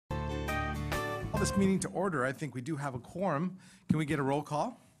this meeting to order. I think we do have a quorum. Can we get a roll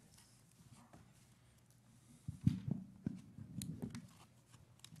call?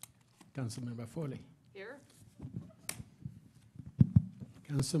 Councilmember Foley. Here.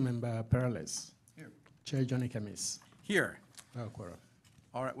 Councilmember Perales. Here. Chair Johnny Camis. Here. Quorum.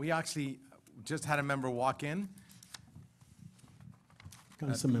 All right, we actually just had a member walk in.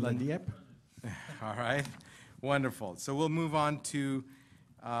 Councilmember Diep. All right, wonderful. So we'll move on to,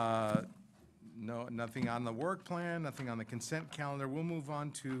 nothing on the work plan, nothing on the consent calendar. We'll move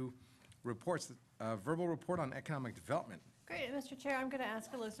on to reports, verbal report on economic development. Great, Mr. Chair, I'm going to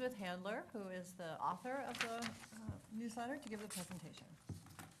ask Elizabeth Handler, who is the author of the newsletter, to give the presentation.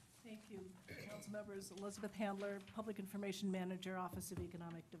 Thank you, council members. Elizabeth Handler, Public Information Manager, Office of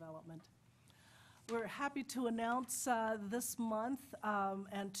Economic Development. We're happy to announce this month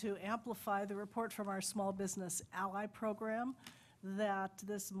and to amplify the report from our Small Business Ally Program that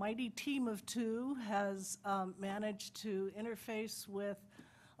this mighty team of two has managed to interface with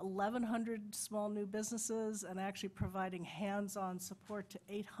 1,100 small new businesses and actually providing hands-on support to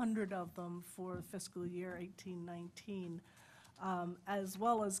 800 of them for fiscal year 18-19, as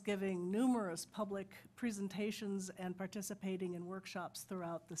well as giving numerous public presentations and participating in workshops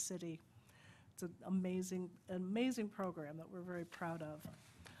throughout the city. It's an amazing program that we're very proud of.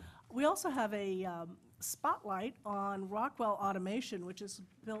 We also have a spotlight on Rockwell Automation, which has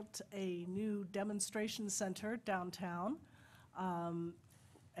built a new demonstration center downtown.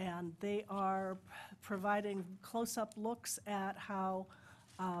 And they are providing close-up looks at how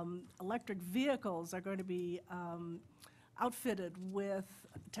electric vehicles are going to be outfitted with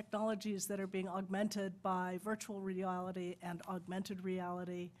technologies that are being augmented by virtual reality and augmented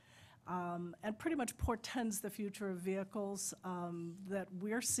reality, and pretty much portends the future of vehicles that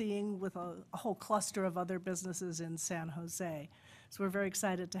we're seeing with a whole cluster of other businesses in San Jose. So we're very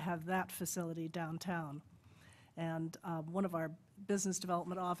excited to have that facility downtown. And one of our business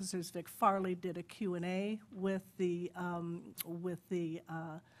development officers, Vic Farley, did a Q&A with the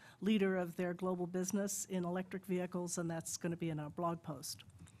leader of their global business in electric vehicles, and that's going to be in our blog post.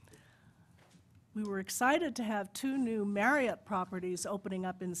 We were excited to have two new Marriott properties opening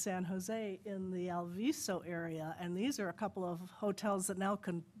up in San Jose in the Alviso area, and these are a couple of hotels that now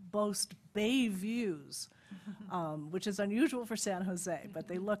can boast bay views, which is unusual for San Jose, but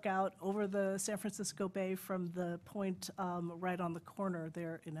they look out over the San Francisco Bay from the point right on the corner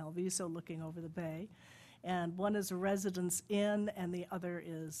there in Alviso looking over the bay. And one is a Residence Inn and the other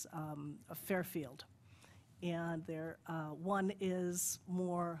is a Fairfield. And one is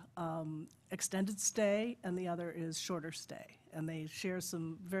more extended stay and the other is shorter stay. And they share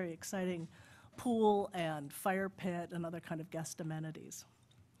some very exciting pool and fire pit and other kind of guest amenities.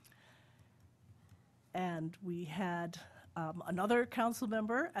 And we had another council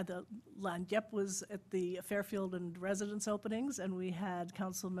member at the, Yep was at the Fairfield and Residence openings, and we had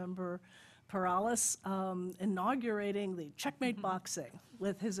council member Perales inaugurating the Checkmate Boxing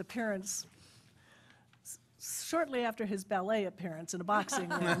with his appearance shortly after his ballet appearance in a boxing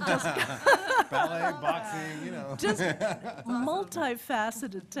ring. Ballet, boxing, you know. Just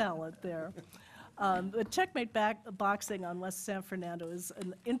multifaceted talent there. The Checkmate Boxing on West San Fernando is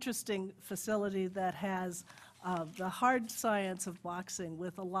an interesting facility that has the hard science of boxing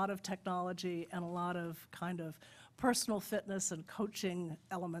with a lot of technology and a lot of kind of personal fitness and coaching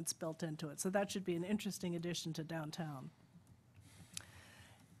elements built into it. So that should be an interesting addition to downtown.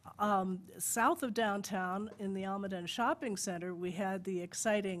 South of downtown in the Almaden Shopping Center, we had the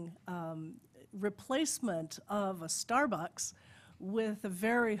exciting replacement of a Starbucks with a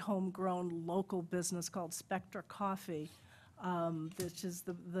very homegrown local business called Spectra Coffee, which is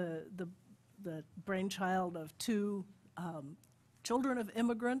the brainchild of two children of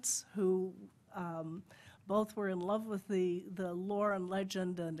immigrants who both were in love with the lore and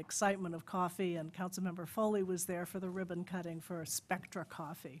legend and excitement of coffee, and Councilmember Foley was there for the ribbon cutting for Spectra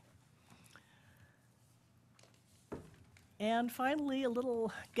Coffee. And finally, a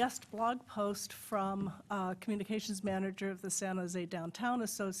little guest blog post from communications manager of the San Jose Downtown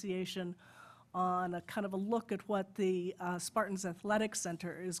Association on a kind of a look at what the Spartans Athletic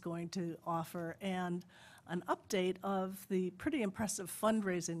Center is going to offer and an update of the pretty impressive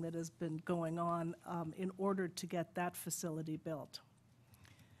fundraising that has been going on in order to get that facility built.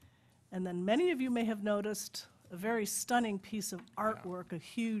 And then many of you may have noticed a very stunning piece of artwork, a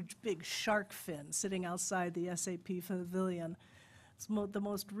huge big shark fin sitting outside the SAP Pavilion. It's the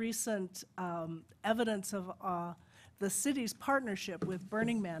most recent evidence of the city's partnership with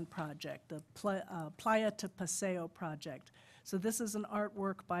Burning Man Project, the Playa to Paseo project, So this is an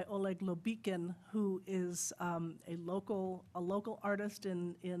artwork by Oleg Lobikin, who is a local artist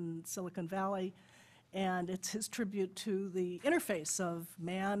in Silicon Valley, and it's his tribute to the interface of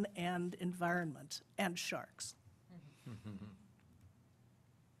man and environment and sharks.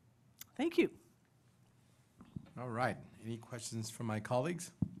 Thank you. All right. Any questions from my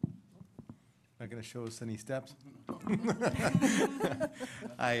colleagues? Not going to show us any steps?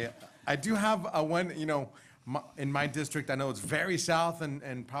 I do have one, in my district, I know it's very south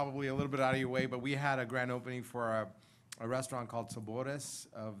and probably a little bit out of your way, but we had a grand opening for a restaurant called Sabores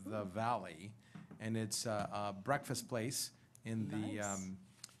of the Valley, and it's a breakfast place in the Nice.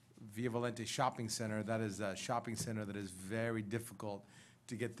 Via Valente Shopping Center. That is a shopping center that is very difficult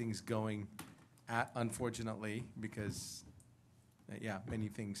to get things going at, unfortunately, because, many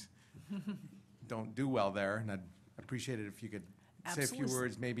things don't do well there, and I'd appreciate it if you could say a few Absolutely.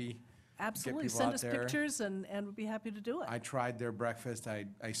 words, maybe. Absolutely. people Send out us there. pictures and we'd be happy to do it. I tried their breakfast. I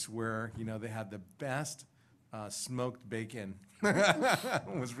swear, they had the best smoked bacon.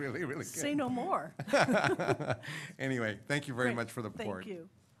 It was really, really good. Say no more. Anyway, thank you very Great. much for the report. Thank you.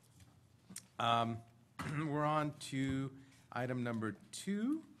 We're on to item number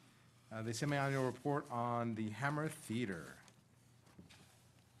 2, the semi-annual report on the Hammer Theater.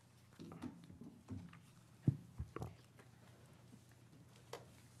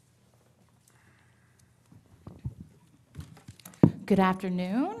 Good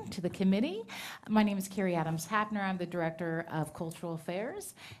afternoon to the committee. My name is Carrie Adams Hapner. I'm the Director of Cultural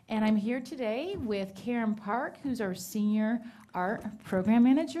Affairs, and I'm here today with Karen Park, who's our Senior Art Program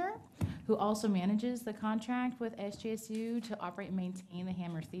Manager, who also manages the contract with SJSU to operate and maintain the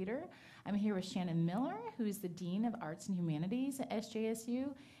Hammer Theater. I'm here with Shannon Miller, who is the Dean of Arts and Humanities at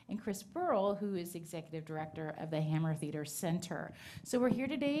SJSU, and Chris Burrell, who is Executive Director of the Hammer Theater Center. So we're here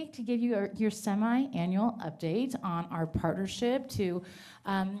today to give you your semi-annual update on our partnership to,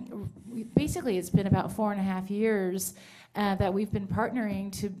 basically it's been about 4.5 years that we've been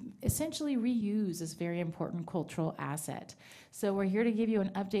partnering to essentially reuse this very important cultural asset. So we're here to give you an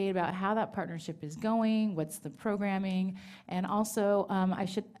update about how that partnership is going, what's the programming, and also I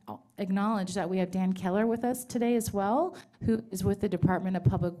should acknowledge that we have Dan Keller with us today as well, who is with the Department of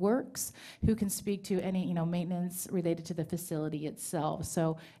Public Works, who can speak to any maintenance related to the facility itself.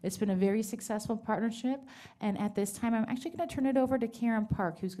 So it's been a very successful partnership, and at this time I'm actually going to turn it over to Karen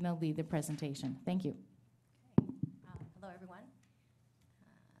Park, who's going to lead the presentation. Thank you. Hello, everyone.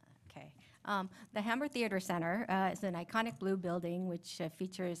 The Hammer Theater Center is an iconic blue building which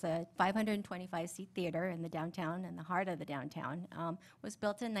features a 525-seat theater in the downtown, in the heart of the downtown. Was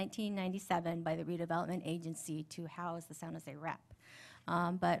built in 1997 by the redevelopment agency to house the San Jose Rep.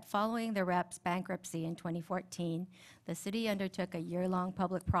 But following the Rep's bankruptcy in 2014, the city undertook a year-long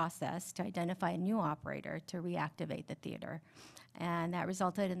public process to identify a new operator to reactivate the theater. And that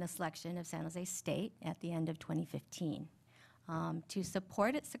resulted in the selection of San Jose State at the end of 2015. To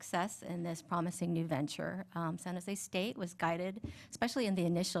support its success in this promising new venture, San Jose State was guided, especially in the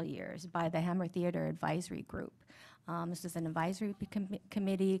initial years, by the Hammer Theater Advisory Group. This is an advisory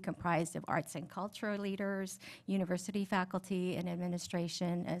committee comprised of arts and culture leaders, university faculty and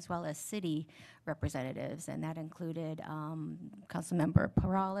administration, as well as city representatives, and that included Councilmember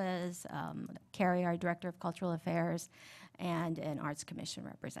Perales, Carrie, our Director of Cultural Affairs, and an Arts Commission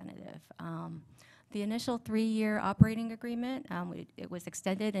representative. The initial 3-year operating agreement, it was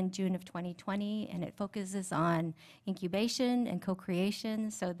extended in June of 2020, and it focuses on incubation and co-creation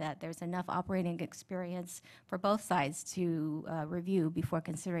so that there's enough operating experience for both sides to review before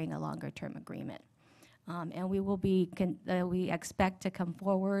considering a longer-term agreement. And we expect to come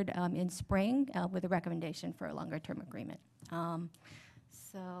forward in spring with a recommendation for a longer-term agreement.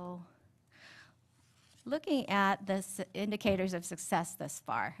 Looking at the indicators of success thus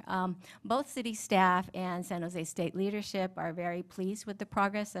far, both city staff and San Jose State leadership are very pleased with the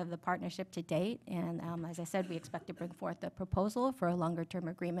progress of the partnership to date. And as I said, we expect to bring forth a proposal for a longer-term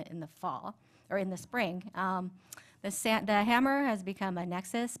agreement in the fall, or in the spring. The Hammer has become a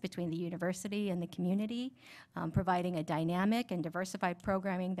nexus between the university and the community, providing a dynamic and diversified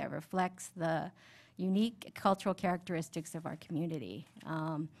programming that reflects the unique cultural characteristics of our community.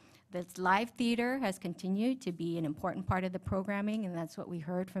 This live theater has continued to be an important part of the programming, and that's what we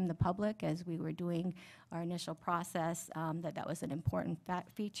heard from the public as we were doing our initial process, that was an important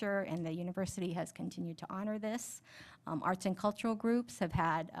feature, and the university has continued to honor this. Arts and cultural groups have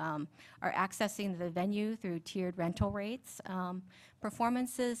had, are accessing the venue through tiered rental rates.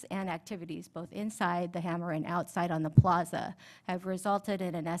 Performances and activities, both inside the Hammer and outside on the plaza, have resulted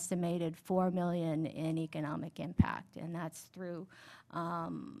in an estimated $4 million in economic impact, and that's through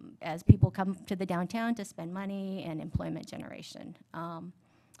as people come to the downtown to spend money and employment generation.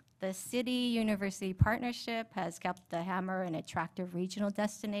 The city-university partnership has kept the Hammer an attractive regional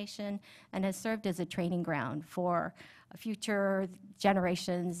destination and has served as a training ground for future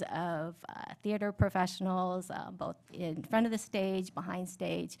generations of theater professionals, both in front of the stage, behind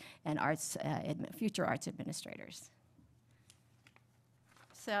stage, and future arts administrators.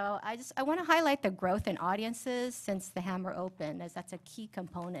 So I want to highlight the growth in audiences since the Hammer opened, as that's a key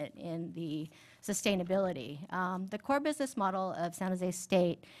component in the sustainability. The core business model of San Jose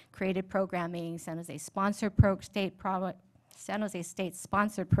State created programming, San Jose State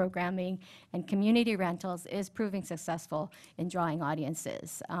sponsored programming, and community rentals is proving successful in drawing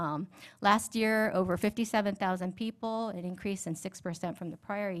audiences. Last year, over 57,000 people, an increase in 6% from the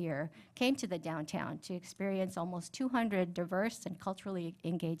prior year, came to the downtown to experience almost 200 diverse and culturally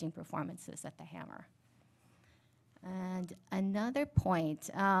engaging performances at the Hammer. And another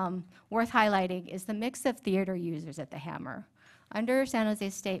point worth highlighting is the mix of theater users at the Hammer. Under San Jose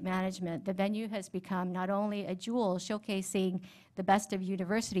State management, the venue has become not only a jewel showcasing the best of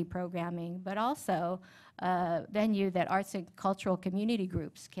university programming, but also a venue that arts and cultural community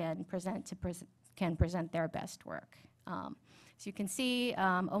groups can present their best work. So you can see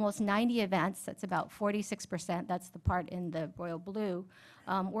almost 90 events, that's about 46%, that's the part in the royal blue,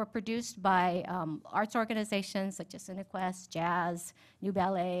 were produced by arts organizations such as Cinequest, Jazz, New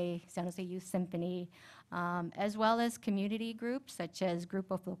Ballet, San Jose Youth Symphony, as well as community groups such as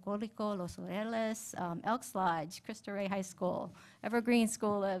Grupo Folclórico Los Oreles, Elks Lodge, Cristo Rey High School, Evergreen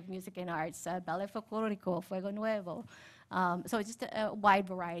School of Music and Arts, Ballet Folclórico, Fuego Nuevo. So just a wide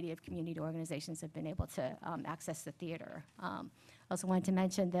variety of community organizations have been able to access the theater. I also wanted to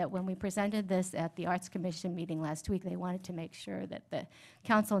mention that when we presented this at the Arts Commission meeting last week, they wanted to make sure that the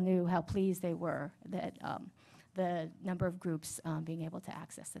council knew how pleased they were that the number of groups being able to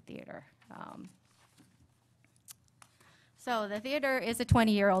access the theater. So the theater is a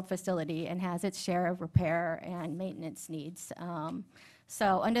 20-year-old facility and has its share of repair and maintenance needs.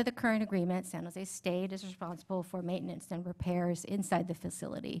 So under the current agreement, San Jose State is responsible for maintenance and repairs inside the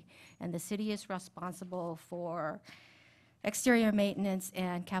facility, and the city is responsible for exterior maintenance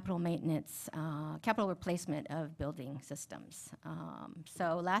and capital maintenance, capital replacement of building systems.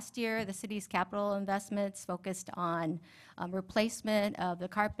 So last year, the city's capital investments focused on replacement of the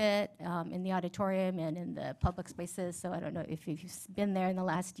carpet in the auditorium and in the public spaces. So I don't know if you've been there in the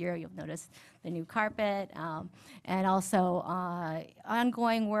last year, you'll notice the new carpet, and also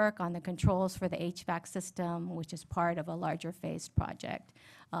ongoing work on the controls for the HVAC system, which is part of a larger phased project.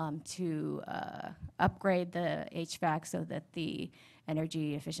 To upgrade the HVAC so that the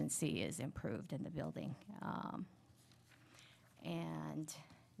energy efficiency is improved in the building. And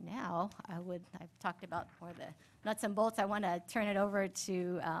now I've talked about more the nuts and bolts. I want to turn it over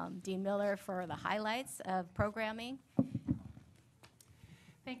to Dean Miller for the highlights of programming.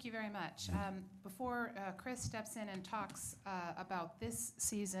 Thank you very much. Before Chris steps in and talks about this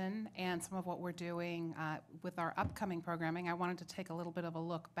season and some of what we're doing with our upcoming programming, I wanted to take a little bit of a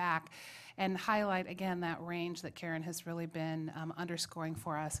look back and highlight again that range that Karen has really been underscoring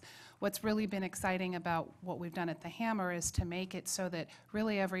for us. What's really been exciting about what we've done at the Hammer is to make it so that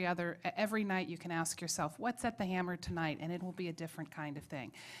really every night you can ask yourself, what's at the Hammer tonight? And it will be a different kind of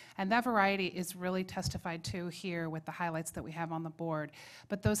thing. And that variety is really testified to here with the highlights that we have on the board.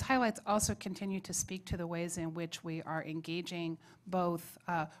 But those highlights also continue to speak to the ways in which we are engaging both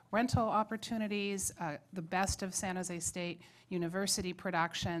rental opportunities, the best of San Jose State University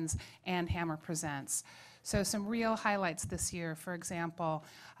productions, and Hammer Presents. So some real highlights this year. For example,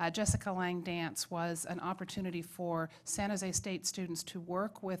 Jessica Lang Dance was an opportunity for San Jose State students to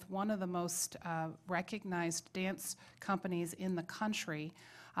work with one of the most recognized dance companies in the country,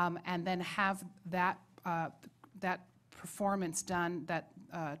 and then have that performance done, that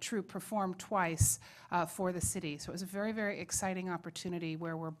troupe performed twice for the city. So it was a very, very exciting opportunity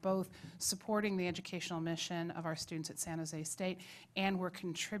where we're both supporting the educational mission of our students at San Jose State, and we're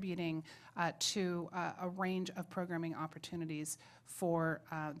contributing to a range of programming opportunities for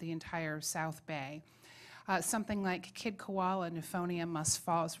the entire South Bay. Something like Kid Koala, Euphonium Must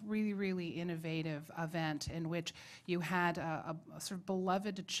Fall is really, really innovative event in which you had a sort of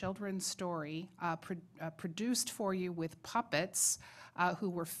beloved children's story produced for you with puppets who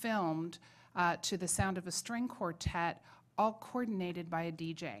were filmed to the sound of a string quartet, all coordinated by a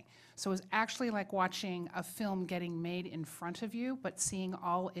DJ. So it was actually like watching a film getting made in front of you, but seeing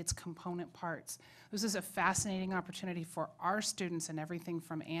all its component parts. This is a fascinating opportunity for our students in everything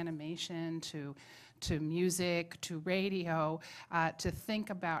from animation to music, to radio, to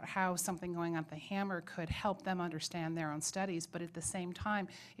think about how something going on at the Hammer could help them understand their own studies. But at the same time,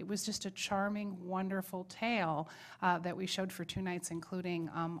 it was just a charming, wonderful tale that we showed for 2 nights, including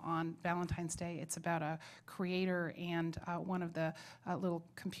on Valentine's Day. It's about a creator and one of the little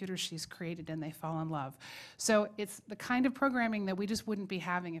computers she's created, and they fall in love. So it's the kind of programming that we just wouldn't be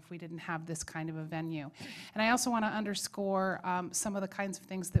having if we didn't have this kind of a venue. And I also want to underscore some of the kinds of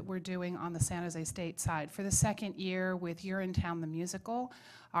things that we're doing on the San Jose State side. For the second year with You're in Town the Musical,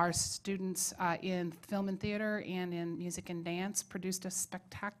 our students in film and theater and in music and dance produced a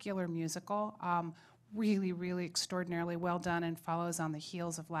spectacular musical, really, really extraordinarily well done, and follows on the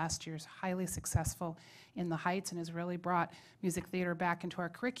heels of last year's highly successful In the Heights, and has really brought music theater back into our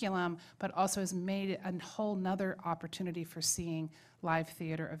curriculum, but also has made it a whole nother opportunity for seeing live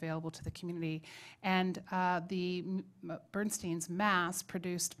theater available to the community. And the Bernstein's Mass,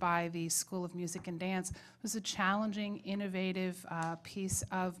 produced by the School of Music and Dance, was a challenging, innovative piece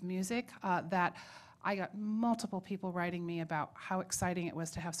of music that I got multiple people writing me about how exciting it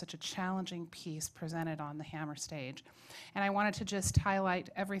was to have such a challenging piece presented on the Hammer stage. And I wanted to just highlight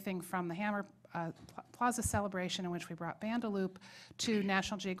everything from the Hammer Plaza celebration, in which we brought Bandaloop, to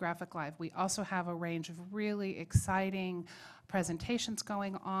National Geographic Live. We also have a range of really exciting presentations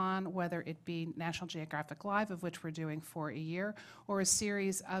going on, whether it be National Geographic Live, of which we're doing for a year, or a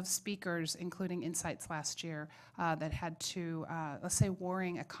series of speakers, including Insights last year, that had two, let's say,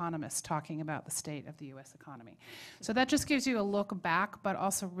 warring economists talking about the state of the U.S. economy. So that just gives you a look back, but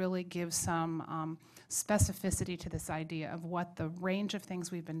also really gives some specificity to this idea of what the range of things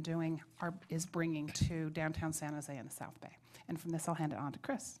we've been doing is bringing to downtown San Jose and the South Bay. And from this, I'll hand it on to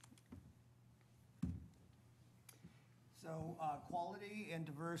Chris. So quality and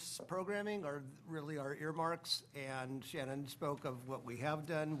diverse programming are really our earmarks, and Shannon spoke of what we have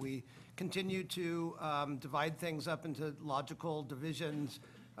done. We continue to divide things up into logical divisions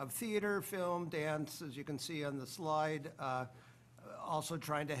of theater, film, dance, as you can see on the slide. Also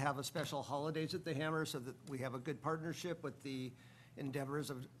trying to have a special holidays at the Hammer so that we have a good partnership with the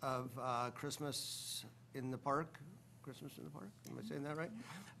endeavors of Christmas in the Park. Christmas in the Park, am I saying that right?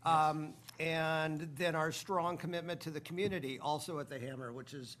 And then our strong commitment to the community, also at the Hammer,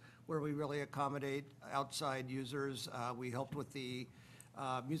 which is where we really accommodate outside users. We helped with the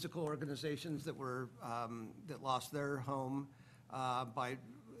musical organizations that were that lost their home by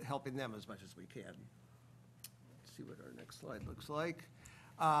helping them as much as we can. Let's see what our next slide looks like.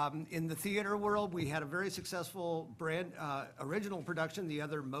 In the theater world, we had a very successful original production, The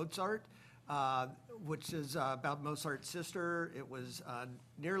Other Mozart, which is about Mozart's sister. It was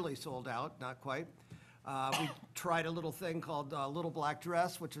nearly sold out, not quite. We tried a little thing called Little Black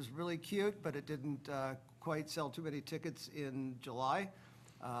Dress, which is really cute, but it didn't quite sell too many tickets in July.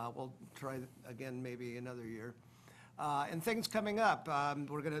 We'll try again maybe another year. And things coming up.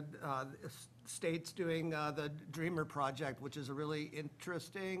 We're going to, State's doing the Dreamer Project, which is a really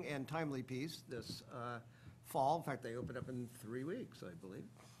interesting and timely piece this fall. In fact, they open up in 3 weeks, I believe.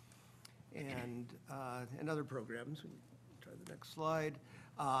 And other programs. Try the next slide.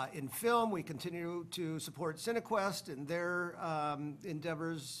 In film, we continue to support CineQuest in their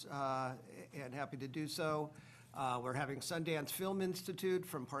endeavors, and happy to do so. We're having Sundance Film Institute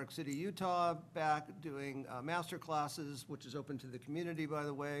from Park City, Utah, back doing master classes, which is open to the community, by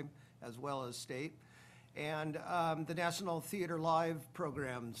the way, as well as state. And the National Theater Live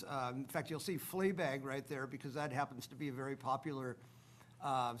programs. In fact, you'll see Fleabag right there because that happens to be a very popular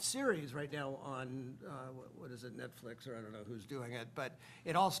series right now on, what is it, Netflix, or I don't know who's doing it. But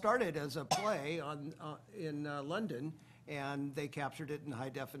it all started as a play in London, and they captured it in high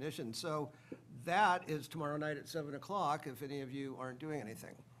definition. So that is tomorrow night at 7 o'clock if any of you aren't doing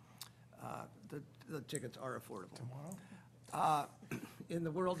anything. The tickets are affordable. Tomorrow? In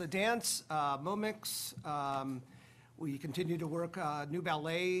the world of dance, Momix, we continue to work new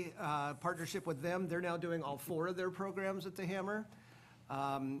ballet partnership with them. They're now doing all 4 of their programs at the Hammer.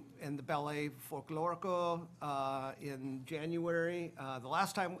 And the Ballet Folklorico in January. The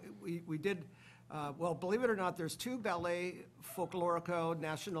last time we did, well, believe it or not, there's 2 Ballet Folklorico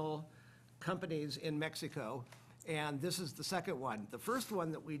national companies in Mexico, and this is the second one. The first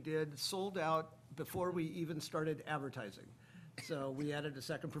one that we did sold out before we even started advertising. So we added a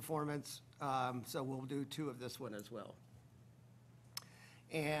second performance, so we'll do 2 of this one as well.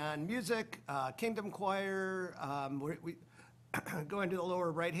 And music, Kingdom Choir, Going to the lower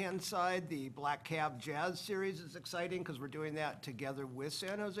right-hand side, the Black Cab Jazz Series is exciting because we're doing that together with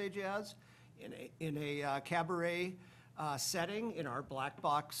San Jose Jazz in a cabaret setting in our black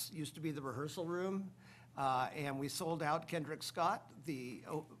box, used to be the rehearsal room. And we sold out Kendrick Scott, the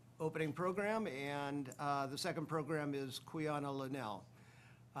opening program, and the second program is Quiana Linnell.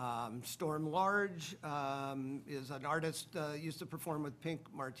 Storm Large is an artist, used to perform with Pink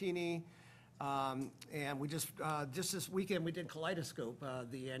Martini. And we just this weekend, we did Kaleidoscope,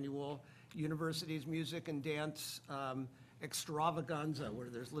 the annual university's music and dance extravaganza, where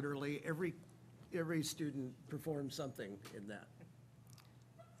there's literally every student performs something in that.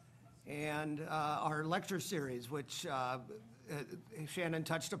 And our lecture series, which Shannon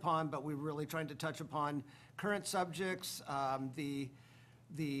touched upon, but we're really trying to touch upon current subjects,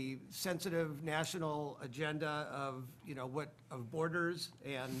 the sensitive national agenda of, of borders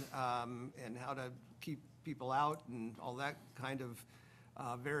and how to keep people out and all that kind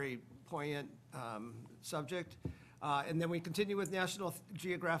of very poignant subject. And then we continue with National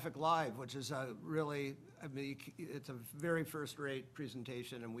Geographic Live, which is really, it's a very first-rate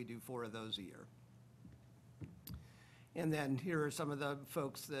presentation, and we do 4 of those a year. And then here are some of the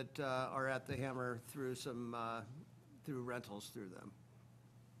folks that are at the Hammer through through rentals through them.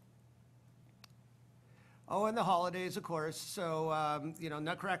 Oh, and the holidays, of course. So,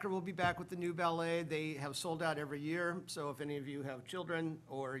 Nutcracker will be back with the new ballet. They have sold out every year. So if any of you have children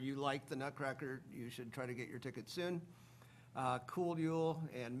or you like the Nutcracker, you should try to get your tickets soon. Cool Yule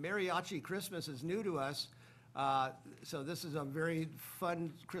and Mariachi Christmas is new to us. So this is a very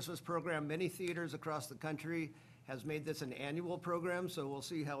fun Christmas program. Many theaters across the country has made this an annual program, so we'll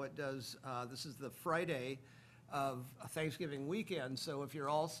see how it does. This is the Friday of Thanksgiving weekend, so if you're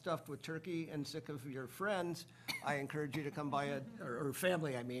all stuffed with turkey and sick of your friends, I encourage you to come by or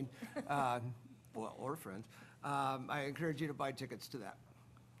family, I mean, or friends. I encourage you to buy tickets to that.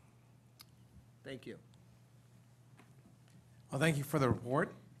 Thank you. Well, thank you for the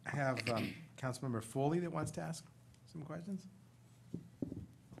report. I have Councilmember Foley that wants to ask some questions.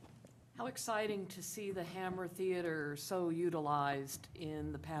 How exciting to see the Hammer Theater so utilized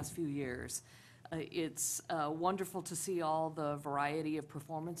in the past few years. It's wonderful to see all the variety of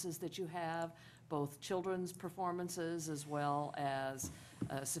performances that you have, both children's performances as well as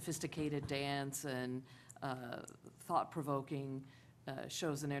sophisticated dance and thought-provoking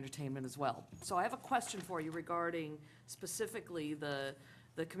shows and entertainment as well. So I have a question for you regarding specifically the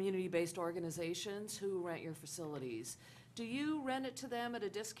community-based organizations who rent your facilities. Do you rent it to them at a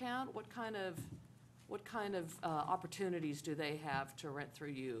discount? What kind of opportunities do they have to rent through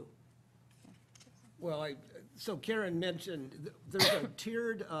you? Well, so Karen mentioned, there's a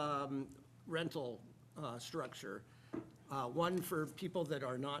tiered rental structure. One for people that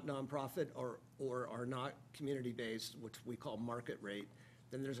are not nonprofit or are not community-based, which we call market rate.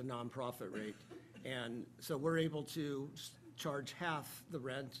 Then there's a nonprofit rate. And so we're able to charge half the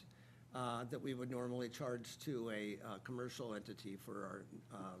rent that we would normally charge to a commercial entity for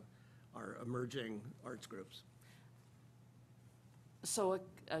our emerging arts groups. So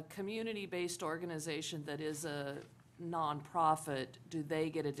a community-based organization that is a nonprofit, do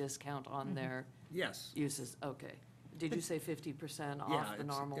they get a discount on their Yes. uses? Okay. Did you say 50% Yeah, off the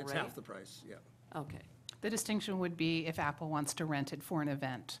normal rate? it's half the price, yeah. Okay. The distinction would be if Apple wants to rent it for an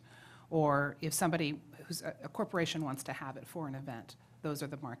event, or if somebody who's a corporation wants to have it for an event. Those are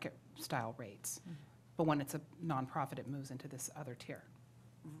the market-style rates. But when it's a nonprofit, it moves into this other tier.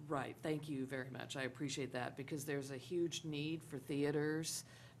 Right, thank you very much. I appreciate that because there's a huge need for theaters,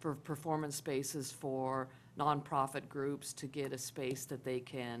 for performance spaces for nonprofit groups to get a space that they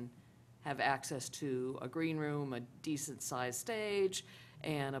can have access to a green room, a decent-sized stage,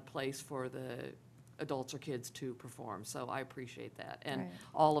 and a place for the adults or kids to perform. So I appreciate that. And Right.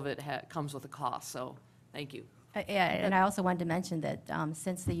 all of it comes with a cost, so thank you. Yeah, and I also wanted to mention that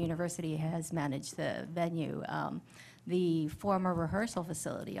since the university has managed the venue, the former rehearsal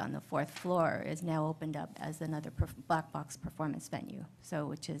facility on the 4th floor is now opened up as another black box performance venue, so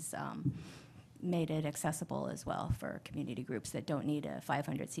which has made it accessible as well for community groups that don't need a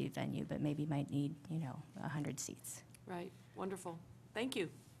 500-seat venue, but maybe might need, 100 seats. Right, wonderful. Thank you.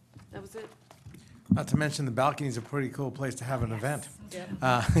 That was it. Not to mention the balcony is a pretty cool place to have an event.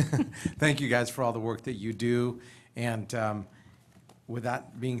 Thank you guys for all the work that you do. And with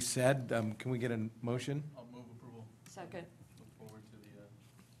that being said, can we get a motion? I'll move approval. Second. Look forward to the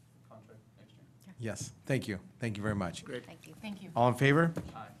contract next year. Yes, thank you. Thank you very much. Great. Thank you. Thank you. All in favor?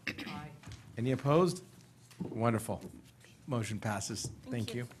 Aye. Aye. Any opposed? Wonderful. Motion passes.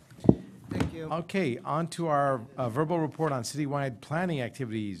 Thank you. Thank you. Okay, on to our verbal report on citywide planning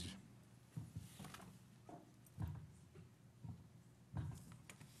activities.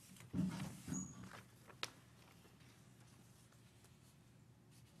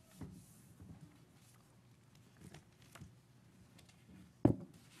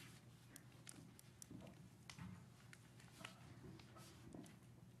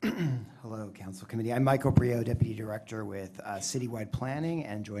 Council Committee. I'm Michael Brio, Deputy Director with Citywide Planning,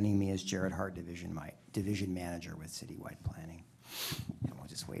 and joining me is Jared Hart, Division Manager with Citywide Planning. And we'll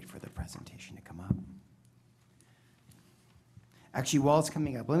just wait for the presentation to come up. Actually, while it's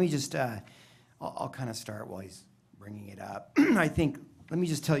coming up, let me just, I'll kind of start while he's bringing it up. I think, let me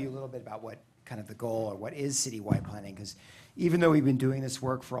just tell you a little bit about what kind of the goal or what is citywide planning, because even though we've been doing this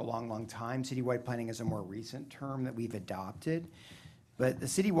work for a long, long time, citywide planning is a more recent term that we've adopted. But the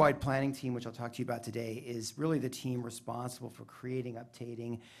citywide planning team, which I'll talk to you about today, is really the team responsible for creating,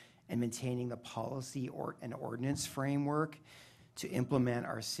 updating, and maintaining the policy and ordinance framework to implement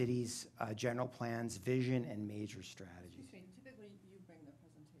our city's general plans, vision, and major strategies. Excuse me, typically you bring the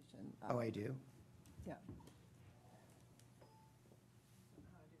presentation. Oh, I do? Yeah.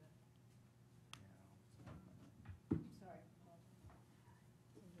 Sorry.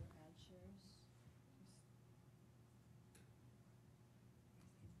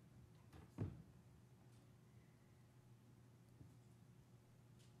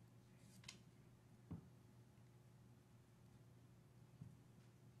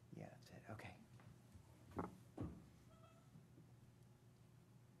 Yeah, that's it, okay.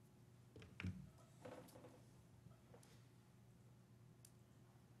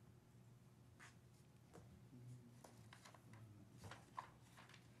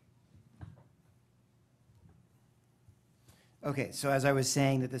 Okay, so as I was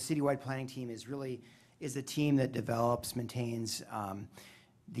saying, that the citywide planning team is the team that develops, maintains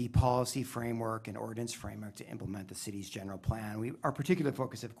the policy framework and ordinance framework to implement the city's general plan. Our particular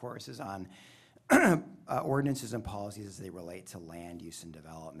focus, of course, is on ordinances and policies as they relate to land use and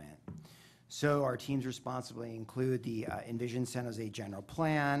development. So our teams responsibly include the Envision San Jose General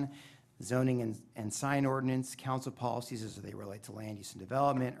Plan, zoning and sign ordinance, council policies as they relate to land use and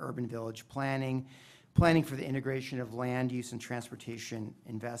development, urban village planning, planning for the integration of land use and transportation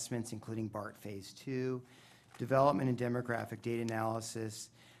investments, including BART Phase 2, development and demographic data analysis,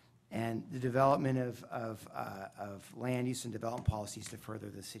 and the development of land use and development policies to further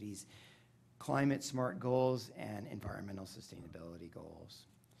the city's climate-smart goals and environmental sustainability goals.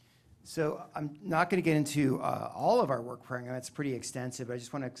 So I'm not going to get into all of our work program. It's pretty extensive, but I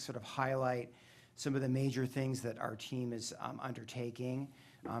just want to sort of highlight some of the major things that our team is undertaking.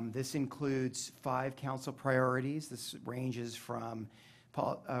 This includes 5 council priorities. This ranges from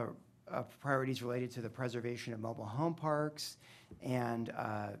priorities related to the preservation of mobile home parks and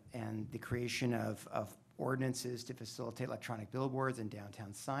the creation of ordinances to facilitate electronic billboards and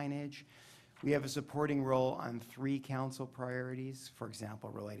downtown signage. We have a supporting role on 3 council priorities, for example,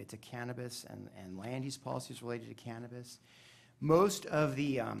 related to cannabis and land use policies related to cannabis. Most of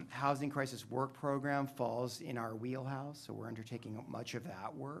the housing crisis work program falls in our wheelhouse, so we're undertaking much of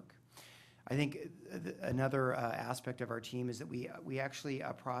that work. I think another aspect of our team is that we actually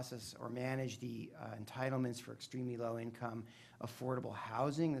process or manage the entitlements for extremely low income affordable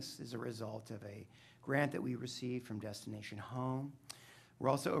housing. This is a result of a grant that we received from Destination Home. We're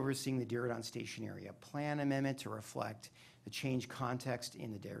also overseeing the Diridon Station Area Plan Amendment to reflect the changed context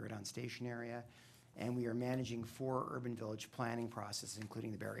in the Diridon Station area. And we are managing 4 urban village planning processes,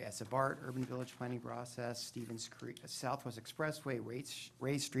 including the Barry S. Bart urban village planning process, Stevens Creek, Southwest Expressway,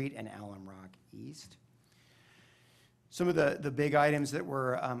 Ray Street, and Alum Rock East. Some of the big items that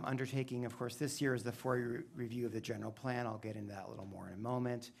we're undertaking, of course, this year is the 4-year review of the general plan. I'll get into that a little more in a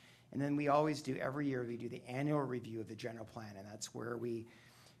moment. And then we always do, every year, we do the annual review of the general plan, and that's where we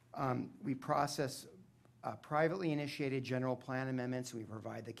process privately initiated general plan amendments. We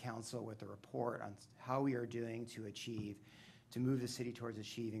provide the council with a report on how we are doing to move the city towards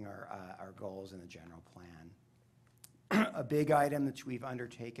achieving our goals in the general plan. A big item that we've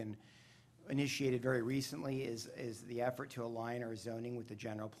initiated very recently is the effort to align our zoning with the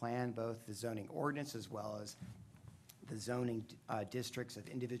general plan, both the zoning ordinance as well as the zoning districts of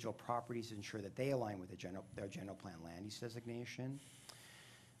individual properties to ensure that they align with their general plan land use designation.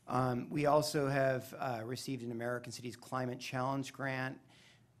 We also have received an American Cities Climate Challenge grant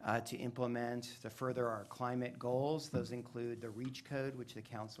to further our climate goals. Those include the REACH code, which the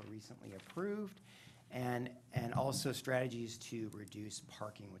council recently approved, and also strategies to reduce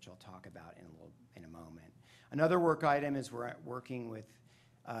parking, which I'll talk about in a moment. Another work item is we're working with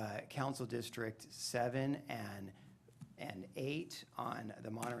Council District 7 and 8 on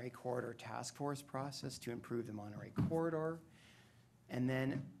the Monterey Corridor Task Force process to improve the Monterey Corridor. And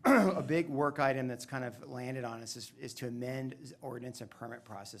then a big work item that's kind of landed on us is to amend ordinance and permit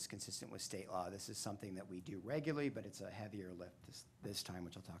process consistent with state law. This is something that we do regularly, but it's a heavier lift this time,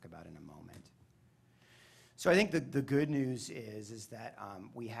 which I'll talk about in a moment. So I think the good news is that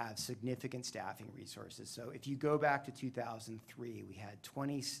we have significant staffing resources. So if you go back to 2003, we had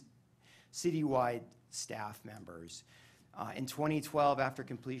citywide staff members. In 2012, after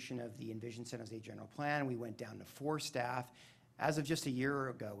completion of the Envision San Jose General Plan, we went down to 4 staff. As of just a year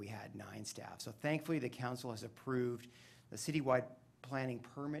ago, we had 9 staff. So thankfully, the council has approved the citywide planning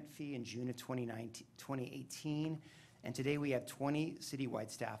permit fee in June of 2018. And today we have 20 citywide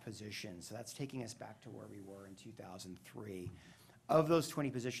staff positions. So that's taking us back to where we were in 2003. Of those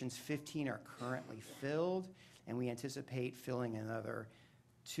 20 positions, 15 are currently filled, and we anticipate filling another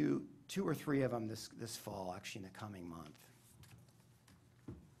two or three of them this fall, actually in the coming month.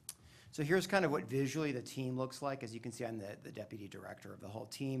 So here's kind of what visually the team looks like. As you can see, I'm the deputy director of the whole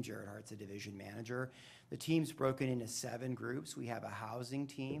team. Jared Hart's the division manager. The team's broken into 7 groups. We have a housing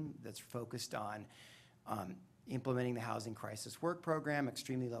team that's focused on implementing the Housing Crisis Work Program,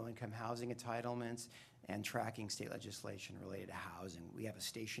 extremely low-income housing entitlements, and tracking state legislation related to housing. We have a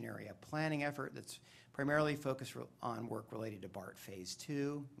station area planning effort that's primarily focused on work related to BART Phase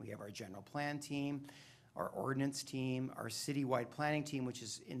 2. We have our general plan team, our ordinance team, our citywide planning team, which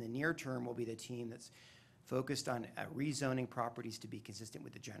is in the near term will be the team that's focused on rezoning properties to be consistent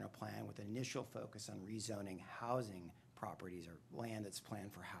with the general plan, with an initial focus on rezoning housing properties or land that's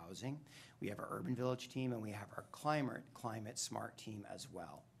planned for housing. We have our urban village team, and we have our climate smart team as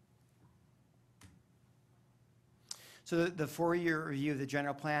well. So the 4-year review of the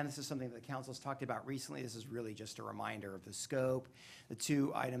general plan, this is something that the council's talked about recently. This is really just a reminder of the scope. The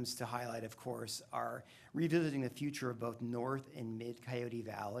 2 items to highlight, of course, are revisiting the future of both North and Mid Coyote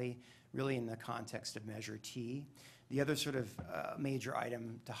Valley, really in the context of Measure T. The other sort of major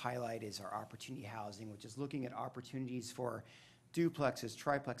item to highlight is our opportunity housing, which is looking at opportunities for duplexes,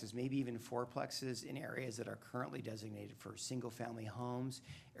 triplexes, maybe even fourplexes in areas that are currently designated for single-family homes,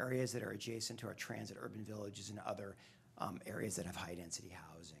 areas that are adjacent to our transit urban villages, and other areas that have high-density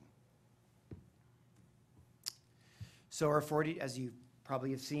housing. So our 40, as you probably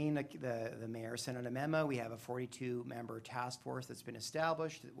have seen, the mayor sent out a memo. We have a 42-member task force that's been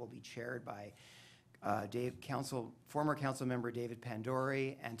established that will be chaired by former council member David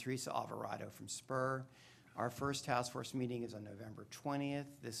Pandori and Teresa Alvarado from Spur. Our first task force meeting is on November 20th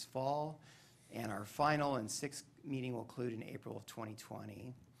this fall, and our final and 6th meeting will conclude in April of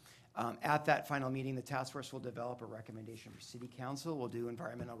 2020. At that final meeting, the task force will develop a recommendation for city council. We'll do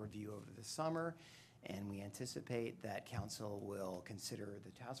environmental review over the summer, and we anticipate that council will consider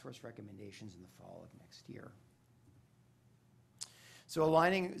the task force recommendations in the fall of next year. So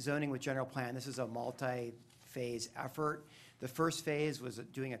aligning zoning with general plan, this is a multi-phase effort. The first phase was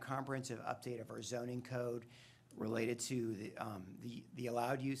doing a comprehensive update of our zoning code related to the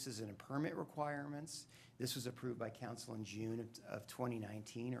allowed uses and permit requirements. This was approved by council in June of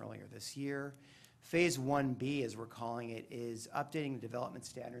 2019, earlier this year. Phase 1B, as we're calling it, is updating the development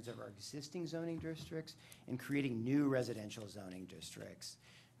standards of our existing zoning districts and creating new residential zoning districts.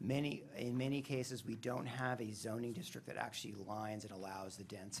 In many cases, we don't have a zoning district that actually lines and allows the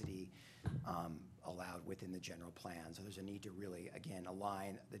density allowed within the general plan. So there's a need to really, again,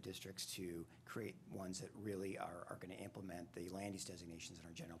 align the districts to create ones that really are going to implement the land use designations in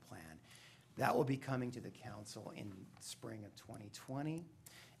our general plan. That will be coming to the council in spring of 2020.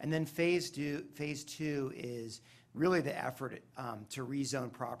 And then phase 2 is really the effort to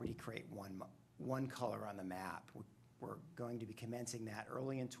rezone property, create one color on the map. We're going to be commencing that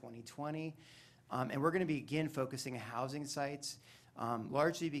early in 2020. And we're going to begin focusing on housing sites,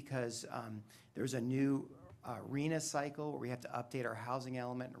 largely because there's a new RHNA cycle where we have to update our housing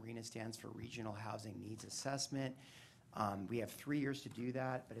element. RHNA stands for Regional Housing Needs Assessment. We have 3 years to do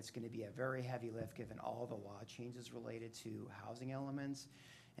that, but it's going to be a very heavy lift given all the law changes related to housing elements.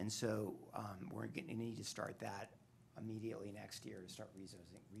 And so we're going to need to start that immediately next year to start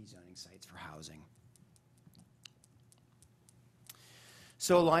rezoning sites for housing.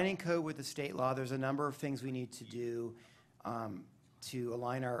 So aligning code with the state law, there's a number of things we need to do to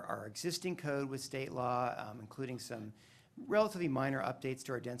align our existing code with state law, including some relatively minor updates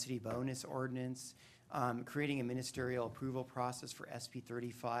to our density bonus ordinance, creating a ministerial approval process for SB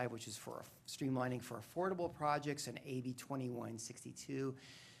 35, which is for streamlining for affordable projects, and AB 2162,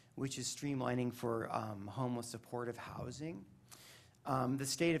 which is streamlining for homeless supportive housing. The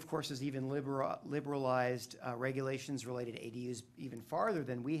state, of course, has even liberalized regulations related to ADUs even farther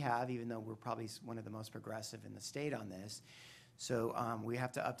than we have, even though we're probably one of the most progressive in the state on this. So we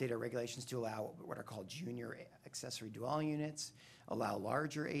have to update our regulations to allow what are called junior accessory dwelling units, allow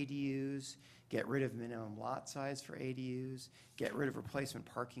larger ADUs, get rid of minimum lot size for ADUs, get rid of replacement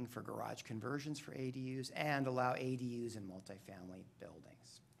parking for garage conversions for ADUs, and allow ADUs in multifamily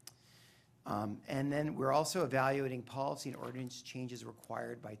buildings. And then we're also evaluating policy and ordinance changes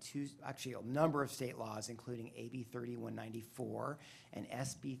required by a number of state laws, including AB 3194 and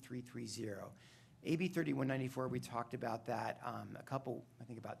SB 330. AB 3194, we talked about that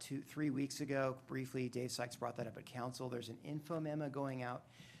about 3 weeks ago, briefly. Dave Sykes brought that up at council. There's an info memo going out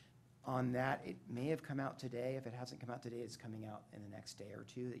on that. It may have come out today. If it hasn't come out today, it's coming out in the next day or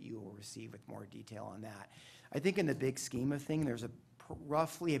two that you will receive with more detail on that. I think in the big scheme of things, there's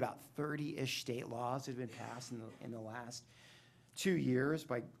roughly about 30-ish state laws that have been passed in the last 2 years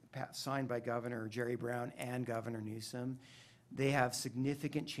signed by Governor Jerry Brown and Governor Newsom. They have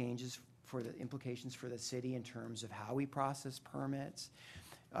significant changes for the implications for the city in terms of how we process permits,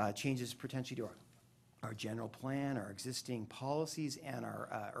 changes potentially to our general plan, our existing policies, and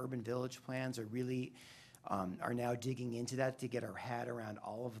our urban village plans are now digging into that to get our head around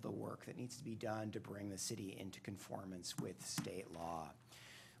all of the work that needs to be done to bring the city into conformance with state law.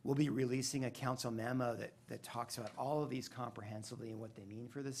 We'll be releasing a council memo that talks about all of these comprehensively and what they mean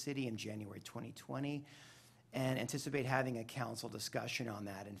for the city in January 2020, and anticipate having a council discussion on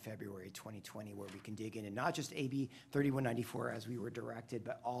that in February 2020, where we can dig in and not just AB 3194 as we were directed,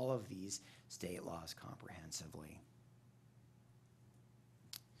 but all of these state laws comprehensively.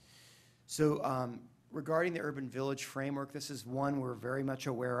 So regarding the urban village framework, this is one we're very much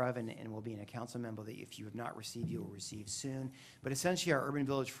aware of and will be in a council memo that if you have not received, you will receive soon. But essentially our urban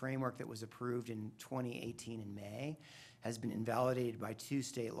village framework that was approved in 2018 in May has been invalidated by 2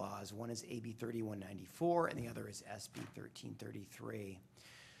 state laws. One is AB 3194 and the other is SB 1333.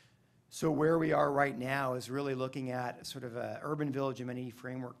 So where we are right now is really looking at sort of a urban village amenity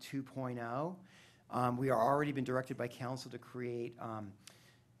framework 2.0. We are already been directed by council to create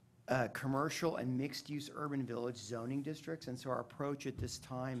commercial and mixed-use urban village zoning districts, and so our approach at this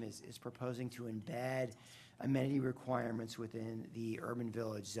time is proposing to embed amenity requirements within the urban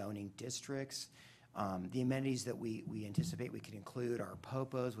village zoning districts. The amenities that we anticipate we could include are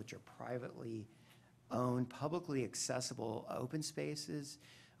POPOs, which are privately owned, publicly accessible open spaces,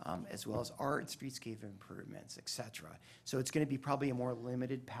 as well as art, streetscape improvements, et cetera. So it's going to be probably a more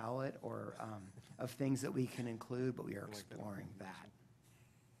limited palette of things that we can include, but we are exploring that.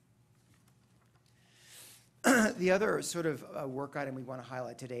 The other sort of work item we want to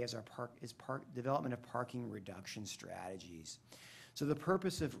highlight today is development of parking reduction strategies. So the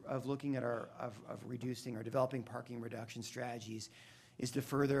purpose of looking at of reducing or developing parking reduction strategies is to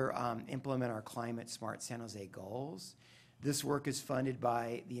further implement our climate smart San Jose goals. This work is funded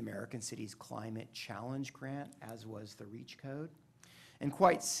by the American Cities Climate Challenge Grant, as was the REACH code. And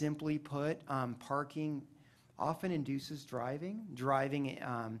quite simply put, parking often induces driving. Driving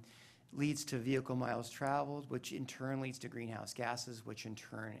leads to vehicle miles traveled, which in turn leads to greenhouse gases, which in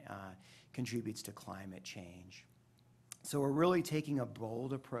turn contributes to climate change. So we're really taking a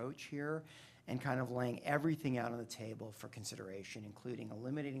bold approach here and kind of laying everything out on the table for consideration, including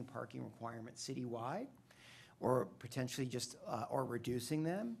eliminating parking requirements citywide, or potentially just, or reducing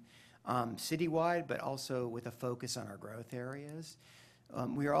them citywide, but also with a focus on our growth areas.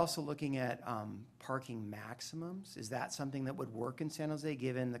 We are also looking at parking maximums. Is that something that would work in San Jose,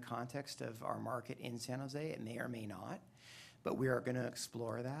 given the context of our market in San Jose? It may or may not, but we are going to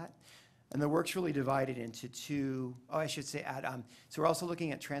explore that. And the work's really divided into two, so we're also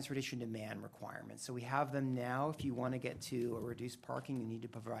looking at transportation demand requirements. So we have them now. If you want to get to a reduced parking, you need to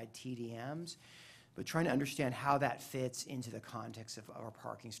provide TDMs, but trying to understand how that fits into the context of our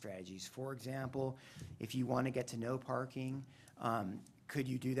parking strategies. For example, if you want to get to no parking, could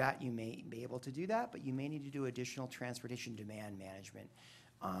you do that? You may be able to do that, but you may need to do additional transportation demand management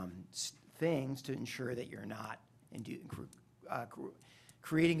things to ensure that you're not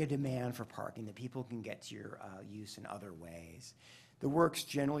creating a demand for parking, that people can get to your use in other ways. The work's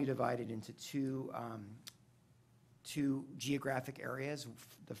generally divided into two geographic areas.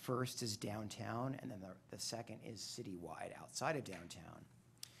 The first is downtown, and then the second is citywide outside of downtown.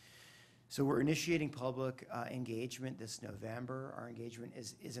 So we're initiating public engagement this November. Our engagement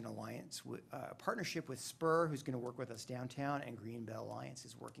is an alliance, a partnership with Spur, who's going to work with us downtown, and Greenbelt Alliance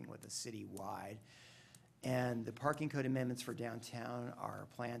is working with us citywide. And the parking code amendments for downtown are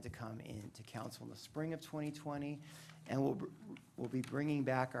planned to come into council in the spring of 2020, and we'll be bringing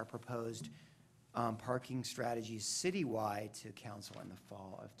back our proposed parking strategies citywide to council in the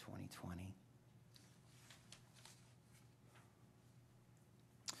fall of 2020.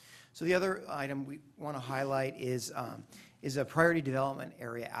 So the other item we want to highlight is a priority development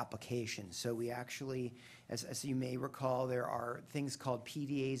area application. So we actually, as you may recall, there are things called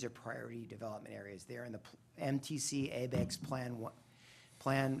PDAs, or priority development areas. They're in the MTC ABEX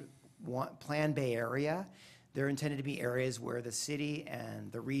Plan Bay area. They're intended to be areas where the city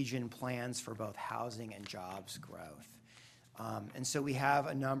and the region plans for both housing and jobs growth. And so we have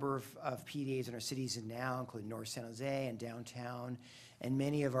a number of PDAs in our cities now, including North San Jose and downtown, and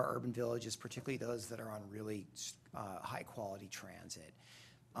many of our urban villages, particularly those that are on really high-quality transit.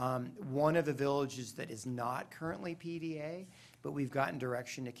 One of the villages that is not currently PDA, but we've gotten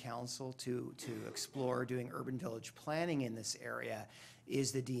direction to council to explore doing urban village planning in this area,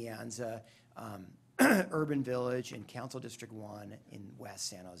 is the De Anza Urban Village in Council District 1 in West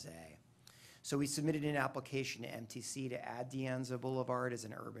San Jose. So we submitted an application to MTC to add De Anza Boulevard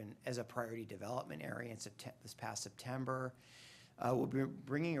as a priority development area in this past September. We'll be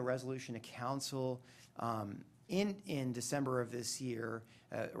bringing a resolution to council in December of this year,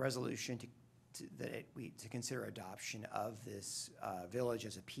 a resolution to consider adoption of this village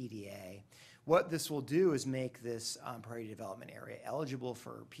as a PDA. What this will do is make this priority development area eligible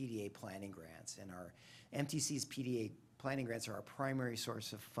for PDA planning grants, and our MTC's PDA planning grants are our primary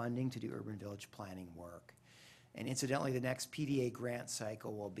source of funding to do urban village planning work. And incidentally, the next PDA grant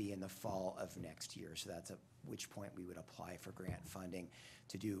cycle will be in the fall of next year, so that's at which point we would apply for grant funding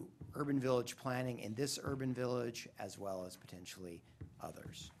to do urban village planning in this urban village as well as potentially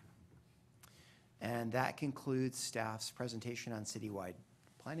others. And that concludes staff's presentation on citywide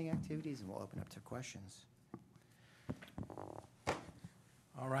planning activities, and we'll open up to questions.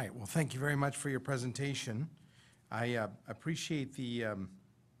 All right, well, thank you very much for your presentation. I appreciate the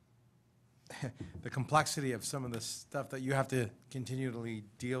the complexity of some of the stuff that you have to continually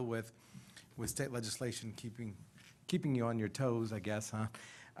deal with state legislation, keeping you on your toes, I guess, huh?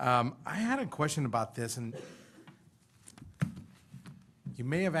 I had a question about this, and you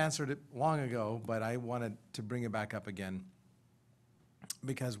may have answered it long ago, but I wanted to bring it back up again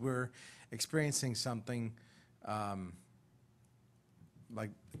because we're experiencing something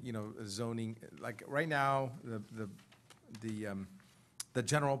like, you know, zoning. Like right now, the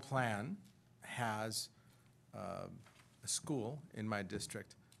general plan has a school in my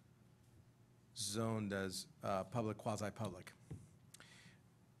district zoned as public, quasi-public.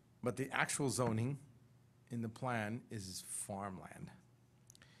 But the actual zoning in the plan is farmland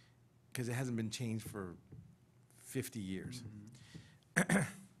because it hasn't been changed for 50 years. Mm-hmm.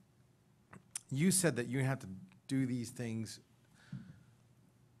 You said that you have to do these things,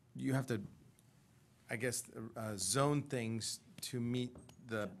 you have to, I guess, zone things to meet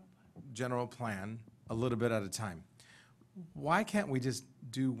the general plan a little bit at a time. Why can't we just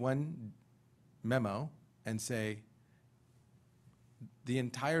do one memo and say the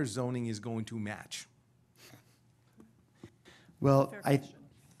entire zoning is going to match? Well, I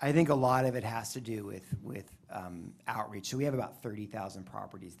think a lot of it has to do with outreach. So we have about 30,000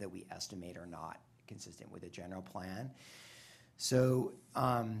 properties that we estimate are not consistent with the general plan. So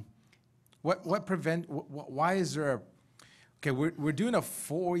why is there a, okay, we're doing a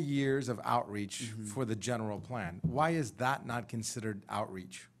 4 years of outreach for the general plan. Why is that not considered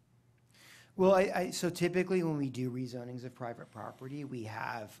outreach? Well, so typically when we do rezonings of private property, we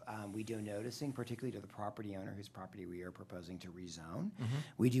do noticing, particularly to the property owner whose property we are proposing to rezone.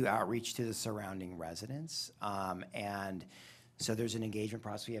 We do outreach to the surrounding residents, and so there's an engagement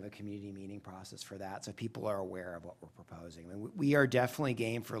process. We have a community meeting process for that, so people are aware of what we're proposing. I mean, we are definitely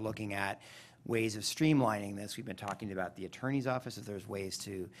game for looking at ways of streamlining this. We've been talking about the attorney's office, if there's ways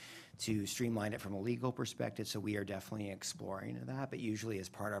to streamline it from a legal perspective, so we are definitely exploring that, but usually as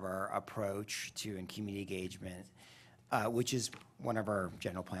part of our approach to and community engagement, which is one of our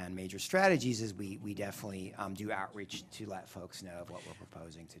general plan major strategies, is we definitely do outreach to let folks know of what we're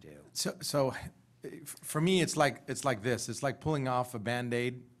proposing to do. So for me, it's like this. It's like pulling off a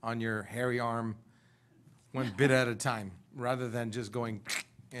Band-Aid on your hairy arm one bit at a time, rather than just going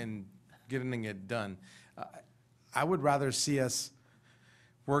and getting it done. I would rather see us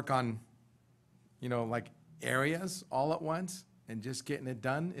work on, you know, like areas all at once and just getting it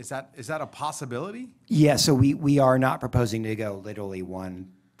done. Is that a possibility? Yeah, so we are not proposing to go literally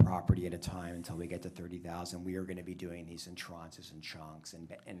one property at a time until we get to 30,000. We are going to be doing these in tranches and chunks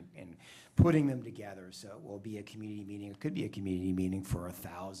and putting them together. So it will be a community meeting. It could be a community meeting for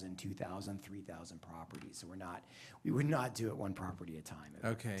 1,000, 2,000, 3,000 properties. So we would not do it one property at a time. It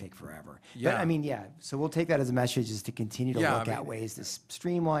would take forever. Yeah. But I mean, yeah, so we'll take that as a message, is to continue to look at ways to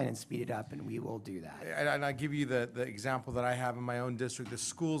streamline and speed it up, and we will do that. And I give you the example that I have in my own district. The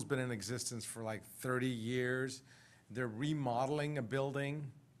school's been in existence for like 30 years. They're remodeling a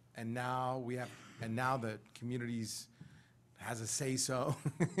building, and now the communities has a say-so.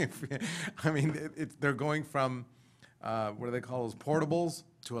 I mean, they're going from, what do they call those, portables,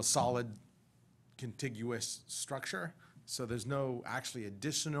 to a solid contiguous structure. So there's no actually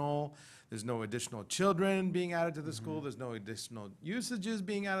there's no additional children being added to the school, there's no additional usages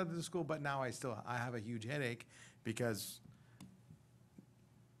being added to the school, but now I have a huge headache because,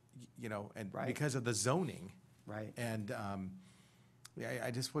 and Right. because of the zoning. Right. And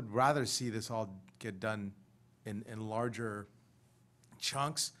I just would rather see this all get done in larger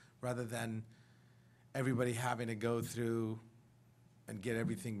chunks rather than everybody having to go through and get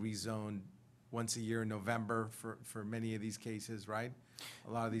everything rezoned once a year in November for many of these cases, right?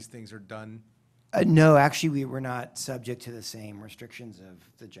 A lot of these things are done. No, actually, we're not subject to the same restrictions of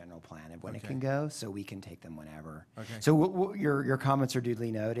the general plan of when it Okay. can go, so we can take them whenever. Okay. So your comments are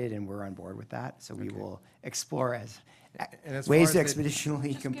duly noted, and we're on board with that, so we Okay. will explore And as ways far to as the-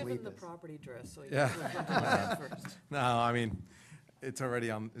 expeditionally Just give complete them the this. property address, so you Yeah. can look into that first. No, I mean, it's already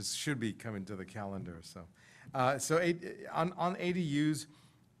it should be coming to the calendar, so. On ADUs,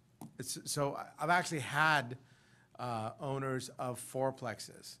 so I've actually had owners of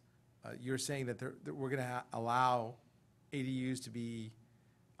fourplexes. You're saying that we're gonna allow ADUs to be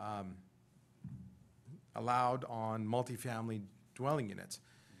allowed on multifamily dwelling units.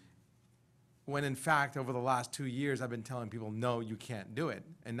 When in fact, over the last 2 years, I've been telling people, no, you can't do it.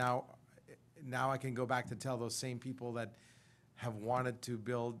 And now I can go back to tell those same people that have wanted to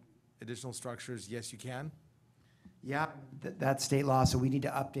build additional structures, yes, you can? Yeah, that's state law, so we need to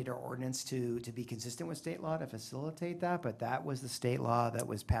update our ordinance to be consistent with state law to facilitate that, but that was the state law that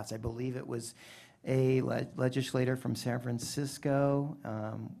was passed. I believe it was a legislator from San Francisco,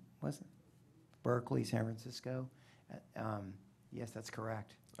 was it? Berkeley, San Francisco. Yes, that's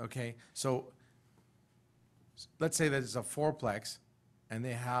correct. Okay, so let's say that it's a fourplex and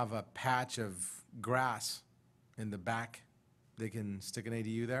they have a patch of grass in the back. They can stick an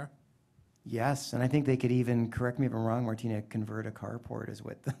ADU there? Yes, and I think they could even, correct me if I'm wrong, Martina, convert a carport is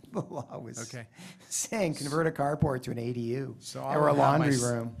what the law was Okay. saying, convert a carport to an ADU So or a will have my laundry s-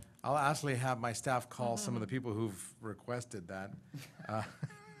 room. I'll actually have my staff call some of the people who've requested that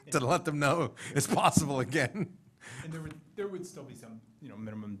to let them know it's possible again. And there would still be some,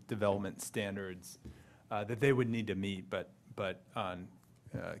 minimum development standards that they would need to meet, but on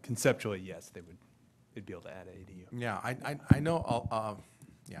conceptually, yes, they'd be able to add an ADU. Yeah, I know,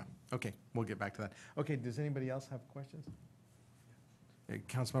 yeah, okay, we'll get back to that. Okay, does anybody else have questions?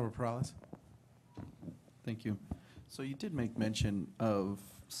 Councilmember Perales? Thank you. So you did make mention of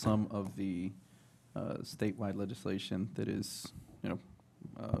some of the statewide legislation that is,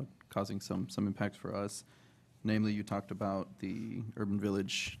 causing some impacts for us. Namely, you talked about the urban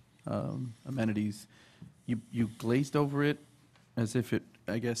village amenities. You glazed over it as if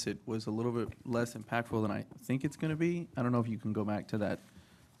I guess it was a little bit less impactful than I think it's going to be. I don't know if you can go back to that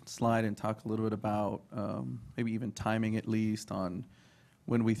slide and talk a little bit about maybe even timing at least on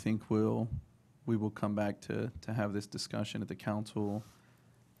when we think we will come back to have this discussion at the council.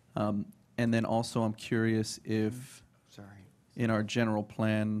 And then also, I'm curious if Sorry. in our general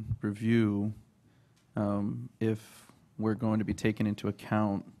plan review, if we're going to be taking into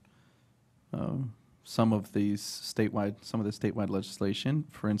account some of the statewide legislation.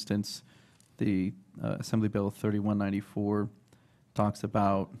 For instance, the Assembly Bill 3194 talks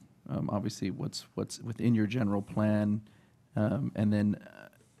about obviously what's within your general plan, and then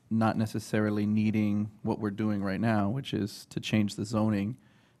not necessarily needing what we're doing right now, which is to change the zoning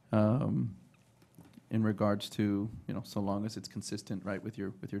in regards to, so long as it's consistent, right, with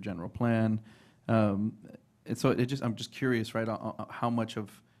your general plan. And so I'm just curious, right, on how much of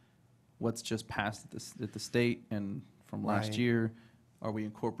what's just passed at the state and from last Right. year are we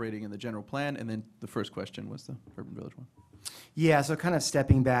incorporating in the general plan? And then the first question was the urban village one. Yeah, so kind of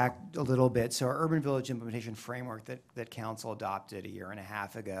stepping back a little bit, so our urban village implementation framework that council adopted a year and a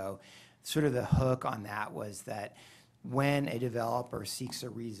half ago, sort of the hook on that was that when a developer seeks a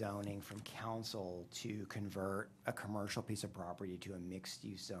rezoning from council to convert a commercial piece of property to a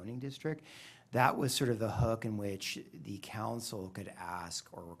mixed-use zoning district, that was sort of the hook in which the council could ask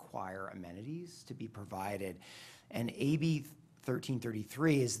or require amenities to be provided. And AB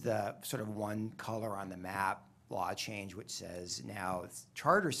 1333 is the sort of one color on the map law change, which says now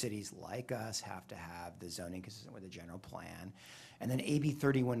charter cities like us have to have the zoning consistent with the general plan. And then AB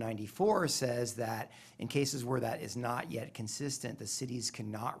 3194 says that in cases where that is not yet consistent, the cities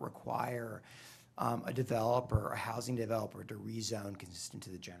cannot require a developer, a housing developer, to rezone consistent to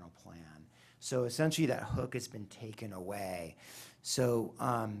the general plan. So essentially that hook has been taken away. So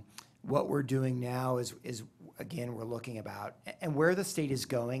what we're doing now is again, we're looking about, and where the state is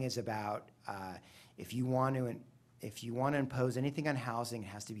going is about if you want to if you want to impose anything on housing, it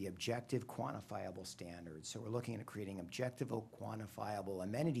has to be objective, quantifiable standards. So we're looking at creating objective, quantifiable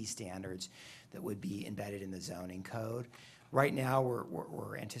amenity standards that would be embedded in the zoning code. Right now,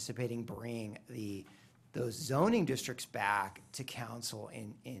 we're anticipating bringing those zoning districts back to council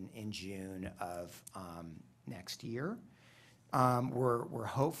in June of next year. We're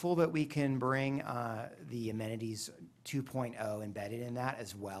hopeful that we can bring the amenities 2.0 embedded in that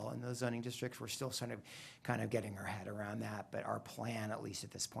as well in those zoning districts. We're still kind of getting our head around that, but our plan, at least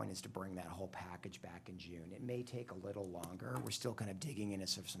at this point, is to bring that whole package back in June. It may take a little longer. We're still kind of digging into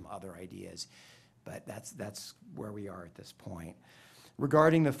some other ideas, but that's where we are at this point.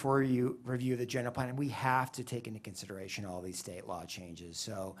 Regarding the review of the general plan, we have to take into consideration all these state law changes.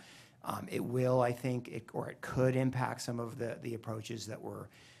 So it will, I think, it could impact some of the approaches that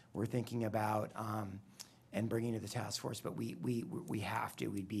we're thinking about and bringing to the task force, but we have to.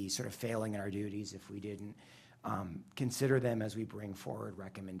 We'd be sort of failing in our duties if we didn't consider them as we bring forward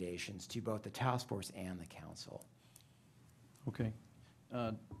recommendations to both the task force and the council. Okay.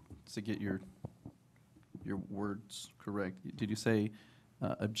 To get your words correct, did you say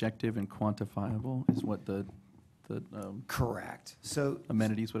objective and quantifiable is what the Correct. So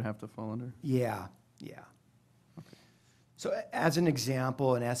amenities would have to fall under? yeah. So as an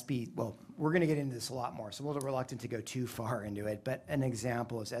example, an SB, well, we're going to get into this a lot more, so we're reluctant to go too far into it, but an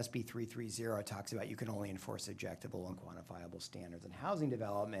example is SB 330 talks about you can only enforce objectable and quantifiable standards in housing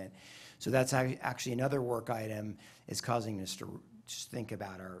development. So that's actually another work item is causing us to just think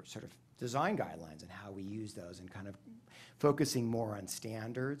about our sort of design guidelines and how we use those and kind of focusing more on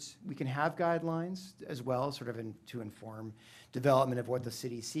standards. We can have guidelines as well, sort of to inform development of what the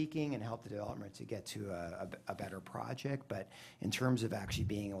city's seeking and help the development to get to a better project. But in terms of actually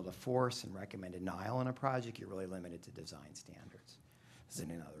being able to force and recommend denial in a project, you're really limited to design standards. This is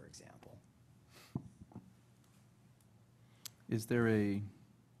another example. Is there a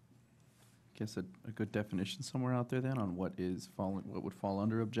good definition somewhere out there then on what would fall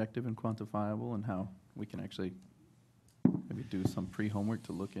under objective and quantifiable and how we can actually maybe do some pre-homework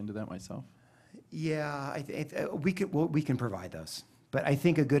to look into that myself? Yeah, we can provide those. But I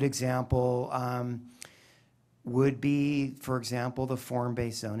think a good example would be, for example, the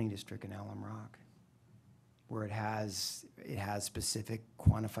form-based zoning district in Alum Rock, where it has specific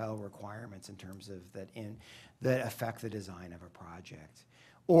quantifiable requirements in terms of that affect the design of a project.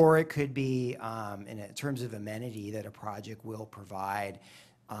 Or it could be, in terms of amenity, that a project will provide,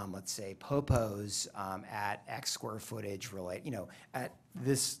 let's say, popos at X square footage, at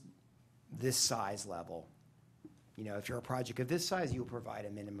this size level. If you're a project of this size, you'll provide a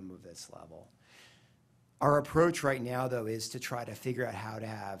minimum of this level. Our approach right now, though, is to try to figure out how to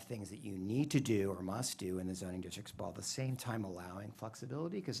have things that you need to do or must do in the zoning districts, while at the same time allowing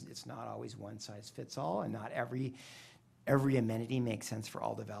flexibility, because it's not always one size fits all, and not every amenity makes sense for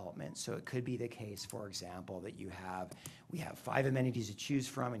all development. So it could be the case, for example, that we have 5 amenities to choose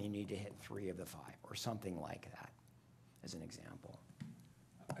from and you need to hit 3 of the 5 or something like that, as an example.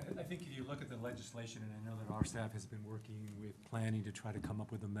 I think if you look at the legislation, and I know that our staff has been working with planning to try to come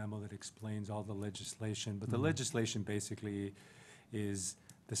up with a memo that explains all the legislation, but the legislation basically is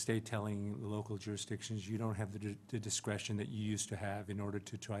the state telling the local jurisdictions you don't have the discretion that you used to have in order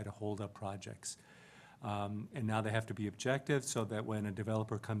to try to hold up projects. And now they have to be objective so that when a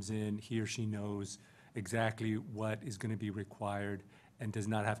developer comes in, he or she knows exactly what is going to be required and does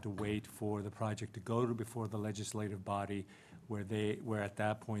not have to wait for the project to go before the legislative body where at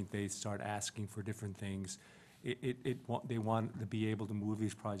that point they start asking for different things. They want to be able to move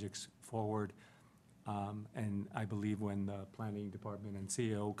these projects forward. And I believe when the planning department and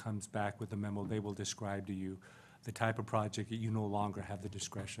CEO comes back with the memo, they will describe to you the type of project that you no longer have the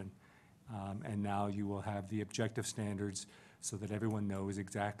discretion. And now you will have the objective standards so that everyone knows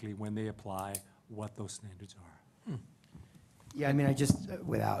exactly when they apply what those standards are. Yeah, I mean, I just,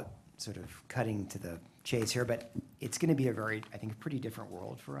 without sort of cutting to the chase here, but it's going to be I think, a pretty different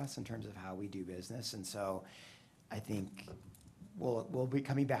world for us in terms of how we do business. And so I think we'll be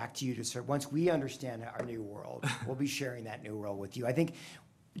coming back to you to sort of, once we understand our new world, we'll be sharing that new world with you. I think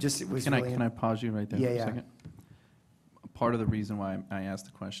just it was Can I pause you right there for a Yeah. second? Part of the reason why I asked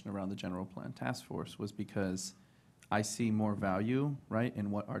the question around the general plan task force was because I see more value, right,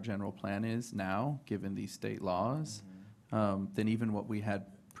 in what our general plan is now, given these state laws, than even what we had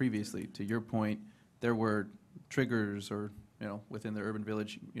previously. To your point, there were triggers or, within the urban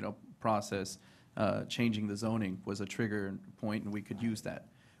village, process, changing the zoning was a trigger point and we could use that.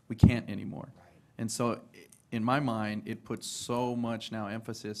 We can't anymore. And so in my mind, it puts so much now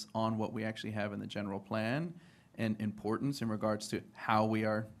emphasis on what we actually have in the general plan and importance in regards to how we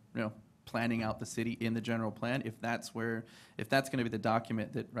are, planning out the city in the general plan, if that's going to be the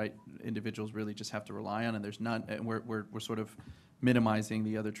document that, right, individuals really just have to rely on, and there's none, and we're sort of minimizing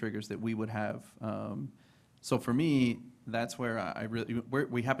the other triggers that we would have. So for me, that's where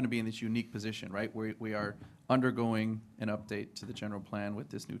we happen to be in this unique position, right? We are undergoing an update to the general plan with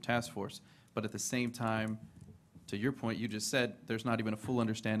this new task force, but at the same time, to your point, you just said, there's not even a full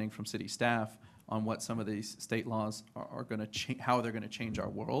understanding from city staff on what some of these state laws are going to change, how they're going to change our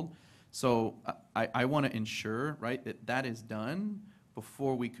world. So I want to ensure, right, that that is done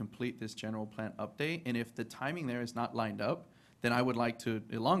before we complete this general plan update. And if the timing there is not lined up, then I would like to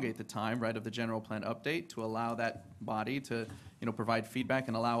elongate the time, right, of the general plan update to allow that body to, provide feedback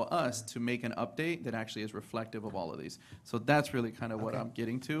and allow us to make an update that actually is reflective of all of these. So that's really kind of what I'm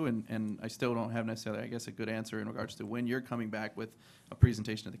getting to, and I still don't have necessarily, I guess, a good answer in regards to when you're coming back with a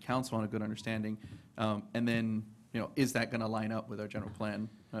presentation to the council on a good understanding. And then, is that going to line up with our general plan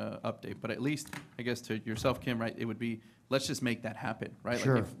update? But at least, I guess, to yourself, Kim, right, it would be, let's just make that happen, right?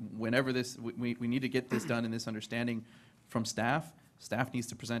 Sure. Like whenever this, we need to get this done in this understanding from staff. Staff needs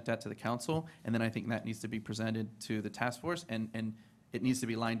to present that to the council, and then I think that needs to be presented to the task force, and it needs to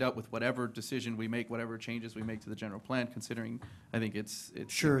be lined up with whatever decision we make, whatever changes we make to the general plan, considering, I think it's.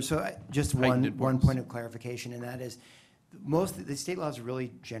 Sure, so just heightened one importance. point of clarification, and that is, most of the state laws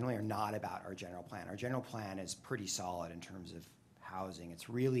really generally are not about our general plan. Our general plan is pretty solid in terms of housing. It's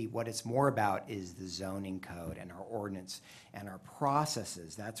really, what it's more about is the zoning code and our ordinance and our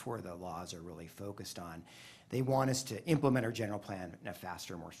processes. That's where the laws are really focused on. They want us to implement our general plan in a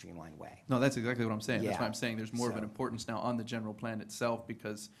faster, more streamlined way. No, that's exactly what I'm saying. That's why Yeah. I'm saying there's more of an So- importance now on the general plan itself,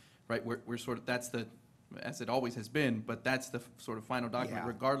 because, right, we're sort of, that's the, as it always has been, but that's the sort of final document, Yeah.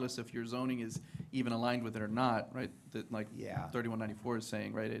 regardless if your zoning is even aligned with it or not, right? That, like, Yeah. 3194 is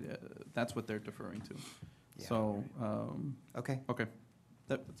saying, right, that's what they're deferring to. Yeah. So, Okay. okay,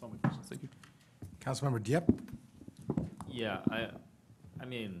 that's all my questions, thank you. Councilmember Diep? Yeah, I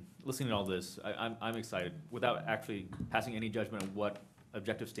mean, listening to all this, I'm excited. Without actually passing any judgment on what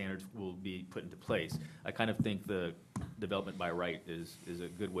objective standards will be put into place, I kind of think the development by right is a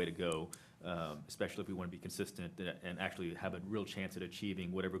good way to go, especially if we want to be consistent and actually have a real chance at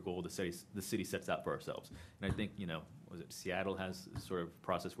achieving whatever goal the city sets out for ourselves. And I think, was it Seattle has a sort of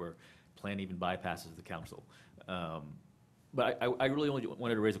process where plan even bypasses the council. But I really only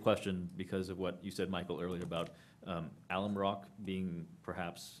wanted to raise a question because of what you said, Michael, earlier about Alum Rock being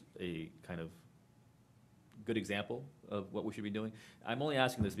perhaps a kind of good example of what we should be doing. I'm only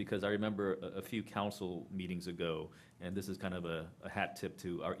asking this because I remember a few council meetings ago, and this is kind of a hat tip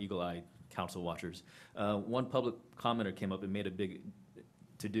to our eagle-eyed council watchers. One public commenter came up and made a big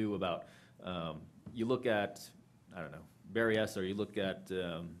to-do about, you look at, I don't know, Barry S., or you look at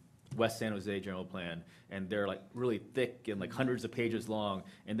West San Jose general plan, and they're like really thick and like hundreds of pages long,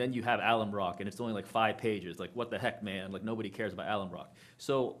 and then you have Alum Rock, and it's only like 5 pages. Like, what the heck, man? Like, nobody cares about Alum Rock.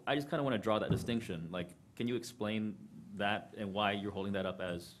 So I just kind of want to draw that distinction. Like, can you explain that and why you're holding that up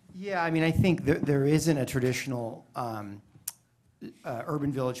as? Yeah, I mean, I think there isn't a traditional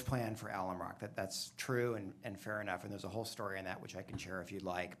urban village plan for Alum Rock. That's true and fair enough, and there's a whole story on that which I can share if you'd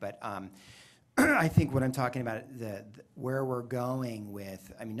like. But I think what I'm talking about, where we're going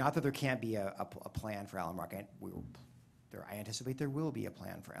with, I mean, not that there can't be a plan for Alum Rock. I anticipate there will be a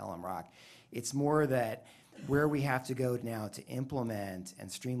plan for Alum Rock. It's more that where we have to go now to implement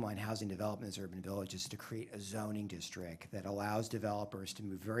and streamline housing development as urban villages, to create a zoning district that allows developers to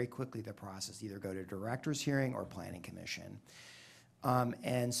move very quickly the process, either go to director's hearing or planning commission.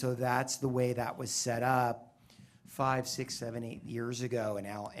 And so that's the way that was set up 5, 6, 7, 8 years ago in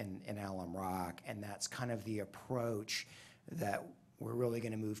Alum Rock, and that's kind of the approach that we're really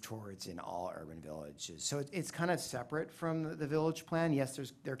going to move towards in all urban villages. So it's kind of separate from the village plan. Yes,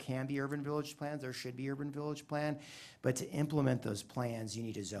 there can be urban village plans, there should be urban village plan, but to implement those plans, you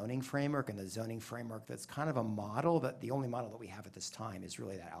need a zoning framework, and the zoning framework that's kind of a model, that the only model that we have at this time is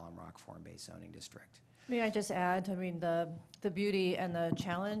really that Alum Rock form-based zoning district. May I just add, I mean, the beauty and the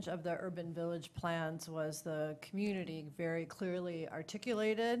challenge of the urban village plans was the community very clearly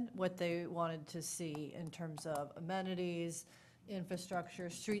articulated what they wanted to see in terms of amenities, infrastructure,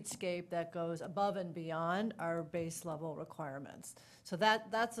 streetscape that goes above and beyond our base level requirements. So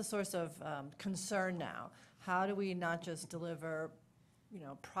that's a source of concern now. How do we not just deliver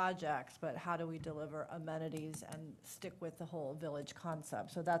projects, but how do we deliver amenities and stick with the whole village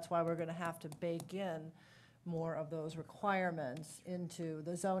concept? So that's why we're going to have to bake in more of those requirements into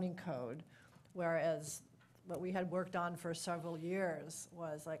the zoning code, whereas what we had worked on for several years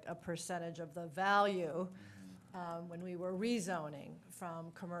was like a percentage of the value when we were rezoning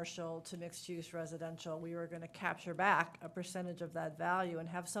from commercial to mixed-use residential, we were going to capture back a percentage of that value and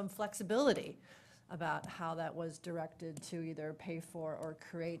have some flexibility about how that was directed to either pay for or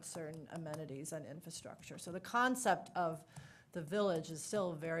create certain amenities and infrastructure. So the concept of the village is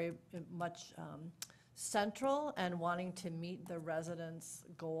still very much central and wanting to meet the residents'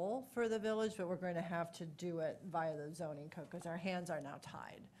 goal for the village, but we're going to have to do it via the zoning code because our hands are now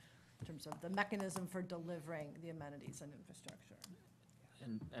tied in terms of the mechanism for delivering the amenities and infrastructure.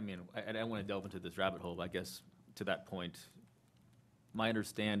 And, I mean, I don't want to delve into this rabbit hole, but I guess to that point, my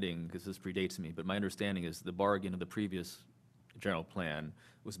understanding, because this predates me, but my understanding is the bargain of the previous general plan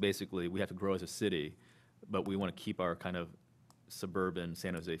was basically, we have to grow as a city, but we want to keep our kind of suburban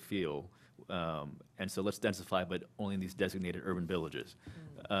San Jose feel. And so let's densify, but only in these designated urban villages.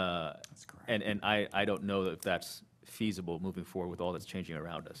 That's correct. And I don't know if that's feasible moving forward with all that's changing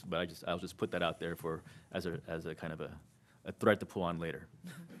around us. But I'll just put that out there for, as a kind of a thread to pull on later.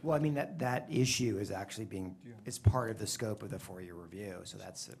 Well, I mean, that issue is actually is part of the scope of the 4-year review. So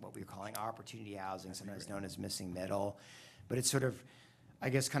that's what we're calling opportunity housing, sometimes known as missing middle. But it's sort of, I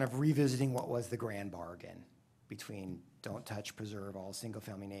guess, kind of revisiting what was the grand bargain between don't touch, preserve all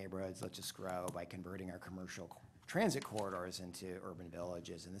single-family neighborhoods, let's just grow by converting our commercial transit corridors into urban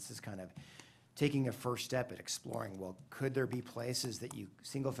villages. And this is kind of taking a first step at exploring, well, could there be places that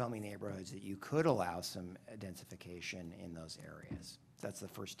single-family neighborhoods that you could allow some densification in those areas? That's the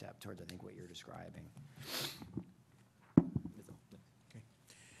first step towards, I think, what you're describing.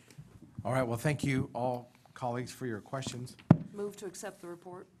 All right, well, thank you all colleagues for your questions. Move to accept the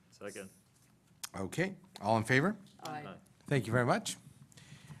report. Second. Okay, all in favor? Aye. Thank you very much.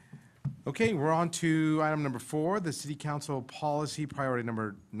 Okay, we're on to item number 4, the City Council Policy Priority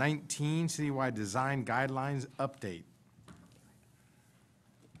Number 19, Citywide Design Guidelines Update.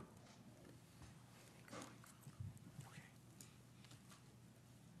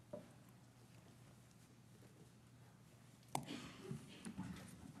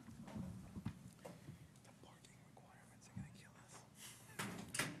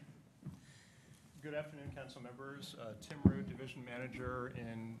 Good afternoon, council members. Tim Rood, Division Manager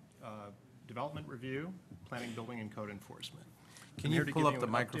in Development Review, Planning, Building, and Code Enforcement. Can I'm you here to pull give up the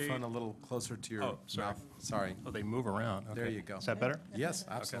an microphone update. a little closer to your Oh, sorry. mouth? Sorry. Oh, they move around. There Okay. you go. Is that better? Yes,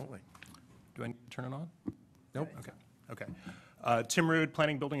 absolutely. Do I need to turn it on? Nope. Okay. Tim Rood,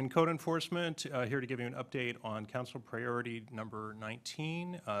 Planning, Building, and Code Enforcement, here to give you an update on Council Priority Number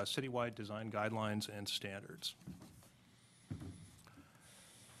 19, Citywide Design Guidelines and Standards.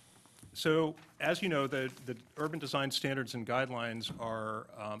 So, as you know, the urban design standards and guidelines are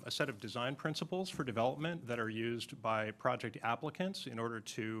a set of design principles for development that are used by project applicants in order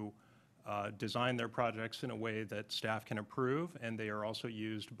to design their projects in a way that staff can approve, and they are also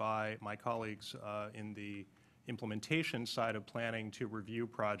used by my colleagues in the implementation side of planning to review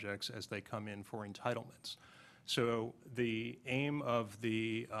projects as they come in for entitlements. So the aim of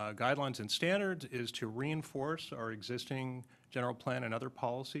the guidelines and standards is to reinforce our existing general plan and other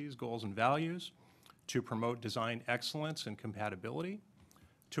policies, goals, and values, to promote design excellence and compatibility,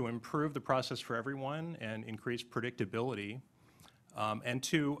 to improve the process for everyone and increase predictability, and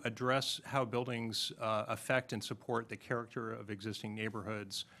to address how buildings affect and support the character of existing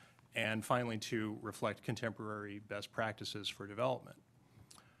neighborhoods, and finally to reflect contemporary best practices for development.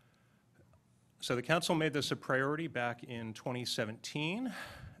 So the council made this a priority back in 2017.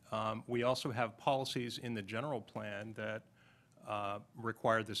 We also have policies in the general plan that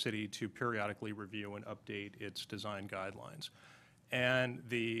require the city to periodically review and update its design guidelines. And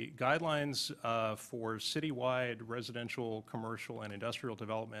the guidelines for citywide residential, commercial, and industrial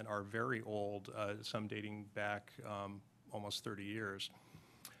development are very old, some dating back almost 30 years.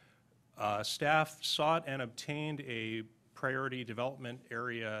 Staff sought and obtained a Priority Development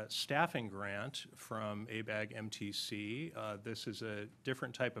Area Staffing Grant from ABAG MTC. This is a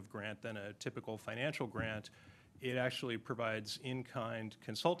different type of grant than a typical financial grant. It actually provides in-kind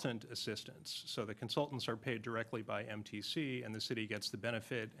consultant assistance. So the consultants are paid directly by MTC, and the city gets the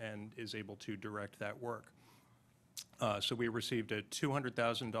benefit and is able to direct that work. So we received a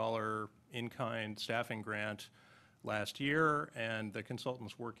 $200,000 in-kind staffing grant last year, and the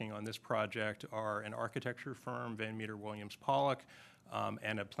consultants working on this project are an architecture firm, Van Meter Williams Pollock,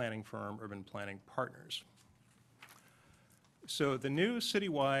 and a planning firm, Urban Planning Partners. So the new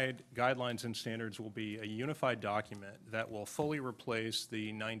citywide guidelines and standards will be a unified document that will fully replace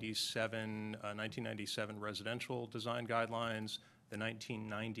the 1997 residential design guidelines, the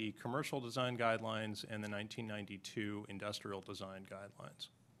 1990 commercial design guidelines, and the 1992 industrial design guidelines.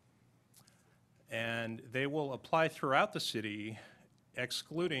 And they will apply throughout the city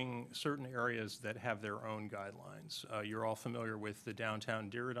excluding certain areas that have their own guidelines. You're all familiar with the downtown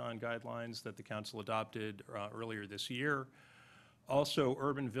Diridon guidelines that the council adopted earlier this year. Also,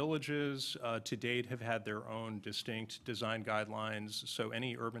 urban villages to date have had their own distinct design guidelines, so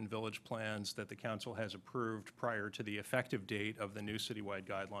any urban village plans that the council has approved prior to the effective date of the new citywide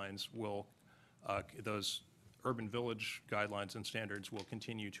guidelines will, those urban village guidelines and standards will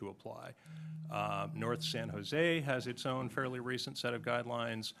continue to apply. North San Jose has its own fairly recent set of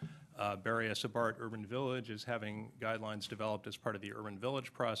guidelines. Barrio-Sabart Urban Village is having guidelines developed as part of the urban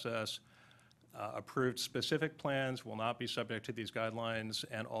village process. Approved specific plans will not be subject to these guidelines,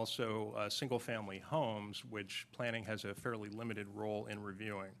 and also single-family homes, which planning has a fairly limited role in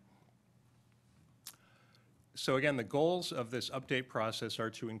reviewing. So again, the goals of this update process are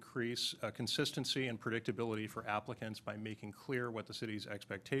to increase consistency and predictability for applicants by making clear what the city's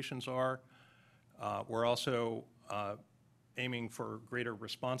expectations are. We're also aiming for greater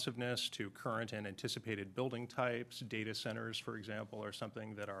responsiveness to current and anticipated building types. Data centers, for example, are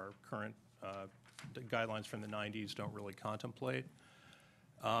something that our current guidelines from the 90s don't really contemplate.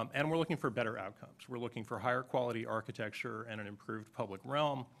 And we're looking for better outcomes. We're looking for higher quality architecture and an improved public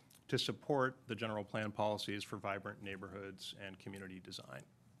realm to support the general plan policies for vibrant neighborhoods and community design.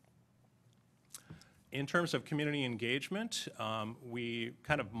 In terms of community engagement, we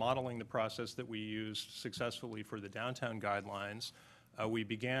kind of modeling the process that we used successfully for the downtown guidelines. We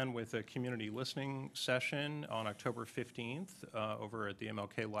began with a community listening session on October 15th over at the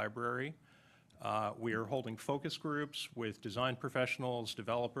MLK Library. We are holding focus groups with design professionals,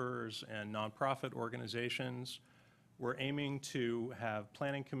 developers, and nonprofit organizations. We're aiming to have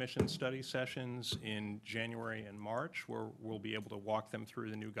planning commission study sessions in January and March, where we'll be able to walk them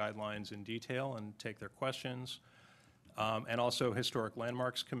through the new guidelines in detail and take their questions. And also Historic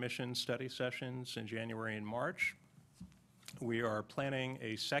Landmarks Commission study sessions in January and March. We are planning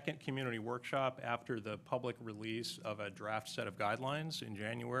a second community workshop after the public release of a draft set of guidelines in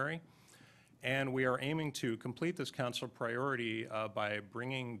January. And we are aiming to complete this council priority by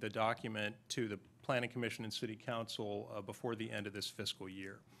bringing the document to the Planning Commission and City Council before the end of this fiscal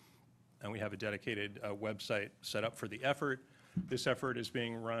year. And we have a dedicated website set up for the effort. This effort is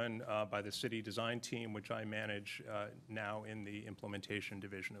being run by the city design team, which I manage now in the implementation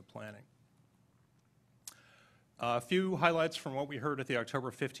division of planning. A few highlights from what we heard at the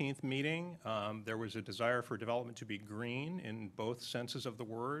October 15th meeting. There was a desire for development to be green in both senses of the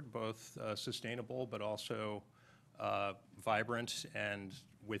word, both sustainable but also vibrant and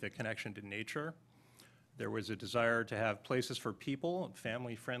with a connection to nature. There was a desire to have places for people,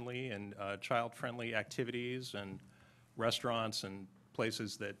 family-friendly and child-friendly activities and restaurants and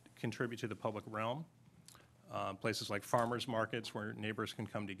places that contribute to the public realm. Places like farmers markets where neighbors can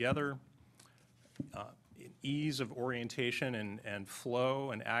come together. Ease of orientation and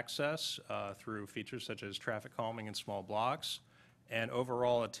flow and access through features such as traffic calming in small blocks, and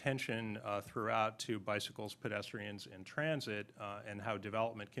overall attention throughout to bicycles, pedestrians, and transit, and how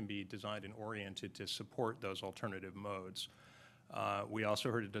development can be designed and oriented to support those alternative modes. We also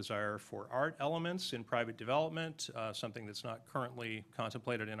heard a desire for art elements in private development, something that's not currently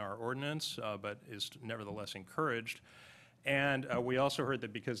contemplated in our ordinance, but is nevertheless encouraged. And we also heard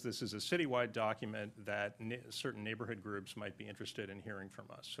that because this is a citywide document, that certain neighborhood groups might be interested in hearing from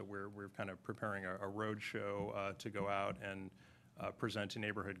us. So we're kind of preparing a road show to go out and present to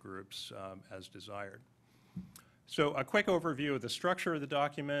neighborhood groups as desired. So a quick overview of the structure of the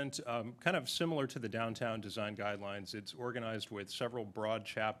document, kind of similar to the downtown design guidelines. It's organized with several broad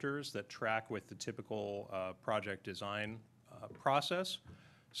chapters that track with the typical project design process.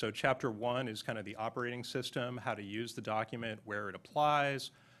 So chapter 1 is kind of the operating system, how to use the document, where it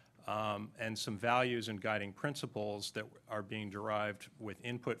applies, and some values and guiding principles that are being derived with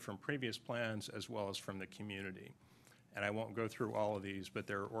input from previous plans as well as from the community. And I won't go through all of these, but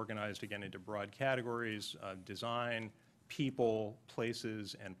they're organized again into broad categories: design, people,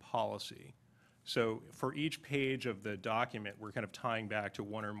 places, and policy. So for each page of the document, we're kind of tying back to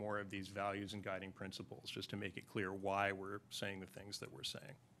one or more of these values and guiding principles, just to make it clear why we're saying the things that we're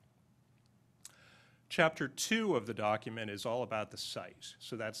saying. Chapter 2 of the document is all about the site.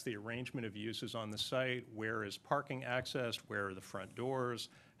 So that's the arrangement of uses on the site. Where is parking accessed? Where are the front doors?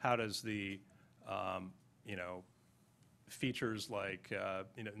 How does the, features like,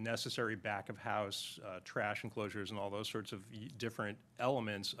 necessary back of house, trash enclosures, and all those sorts of different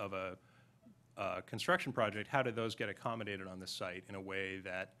elements of a construction project, how do those get accommodated on the site in a way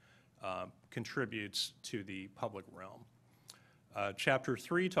that contributes to the public realm? Chapter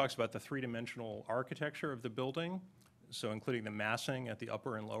 3 talks about the three-dimensional architecture of the building, so including the massing at the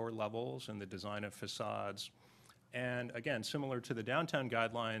upper and lower levels and the design of facades. And again, similar to the downtown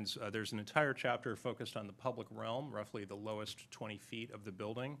guidelines, there's an entire chapter focused on the public realm, roughly the lowest 20 feet of the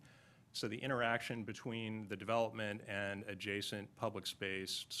building. So the interaction between the development and adjacent public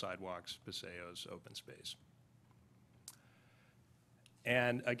space, sidewalks, paseos, open space.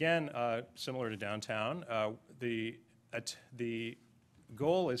 And again, similar to downtown, the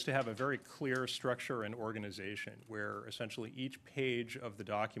goal is to have a very clear structure and organization where essentially each page of the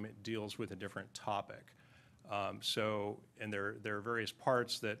document deals with a different topic. And there are various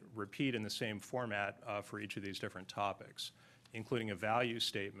parts that repeat in the same format for each of these different topics, including a value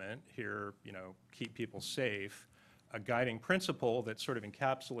statement here, keep people safe, a guiding principle that sort of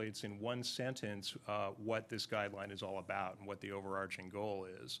encapsulates in one sentence what this guideline is all about and what the overarching goal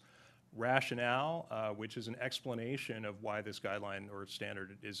is. Rationale, which is an explanation of why this guideline or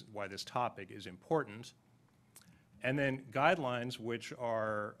standard is, why this topic is important. And then guidelines, which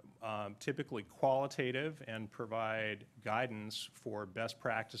are typically qualitative and provide guidance for best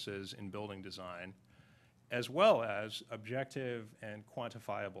practices in building design, as well as objective and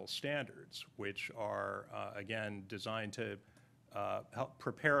quantifiable standards, which are, again, designed to help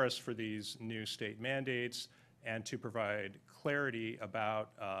prepare us for these new state mandates and to provide clarity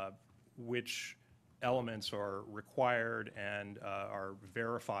about which elements are required and are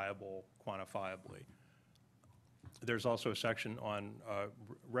verifiable quantifiably. There's also a section on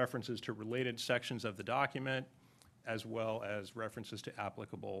references to related sections of the document, as well as references to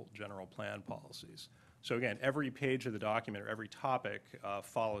applicable general plan policies. So again, every page of the document or every topic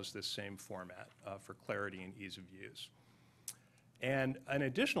follows this same format for clarity and ease of use. And an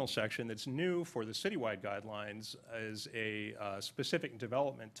additional section that's new for the citywide guidelines is a specific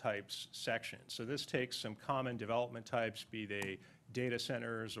development types section. So this takes some common development types, be they data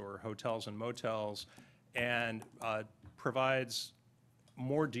centers or hotels and motels, and provides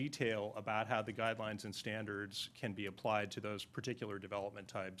more detail about how the guidelines and standards can be applied to those particular development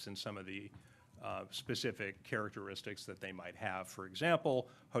types and some of the specific characteristics that they might have. For example,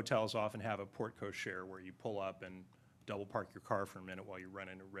 hotels often have a porte cochere where you pull up and double park your car for a minute while you run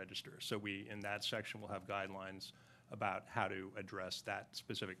in a register. So we, in that section, will have guidelines about how to address that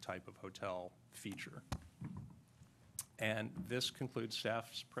specific type of hotel feature. And this concludes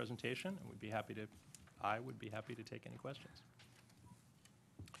staff's presentation, and I would be happy to take any questions.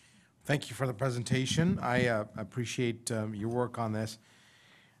 Thank you for the presentation. I appreciate your work on this.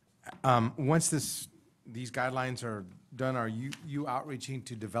 Once these guidelines are done, are you outreaching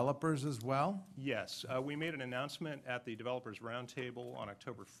to developers as well? Yes, we made an announcement at the Developers Roundtable on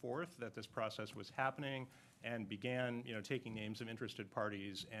October 4th that this process was happening and began, taking names of interested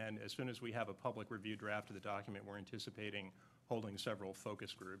parties. And as soon as we have a public review draft of the document, we're anticipating holding several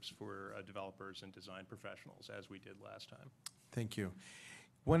focus groups for developers and design professionals, as we did last time. Thank you.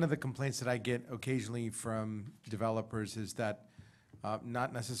 One of the complaints that I get occasionally from developers is that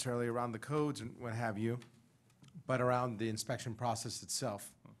not necessarily around the codes and what have you, but around the inspection process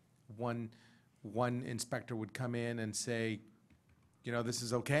itself. One inspector would come in and say, this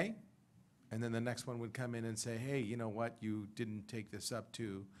is okay. And then the next one would come in and say, hey, you know what, you didn't take this up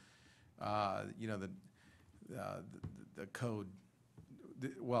to, the code.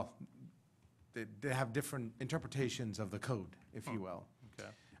 They have different interpretations of the code, if you will. Okay.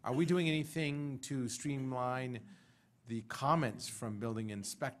 Are we doing anything to streamline the comments from building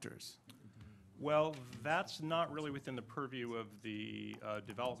inspectors? Well, that's not really within the purview of the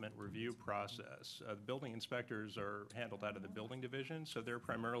development review process. The building inspectors are handled out of the building division, so they're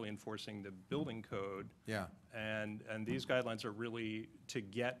primarily enforcing the building code. Yeah. And these guidelines are really to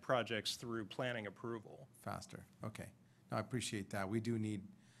get projects through planning approval. Faster, okay. No, I appreciate that. We do need,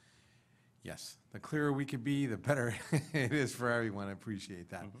 yes, the clearer we could be, the better it is for everyone. I appreciate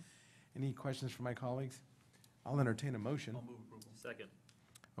that. Any questions from my colleagues? I'll entertain a motion. I'll move approval. Second.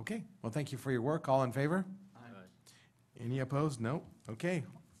 Okay, well, thank you for your work. All in favor? Aye. Any opposed? No? Okay,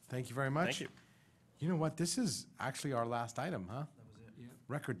 thank you very much. Thank you. You know what, this is actually our last item, huh? That was it.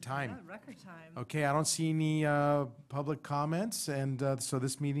 Record time. Yeah, record time. Okay, I don't see any public comments, and so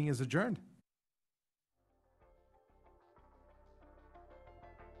this meeting is adjourned.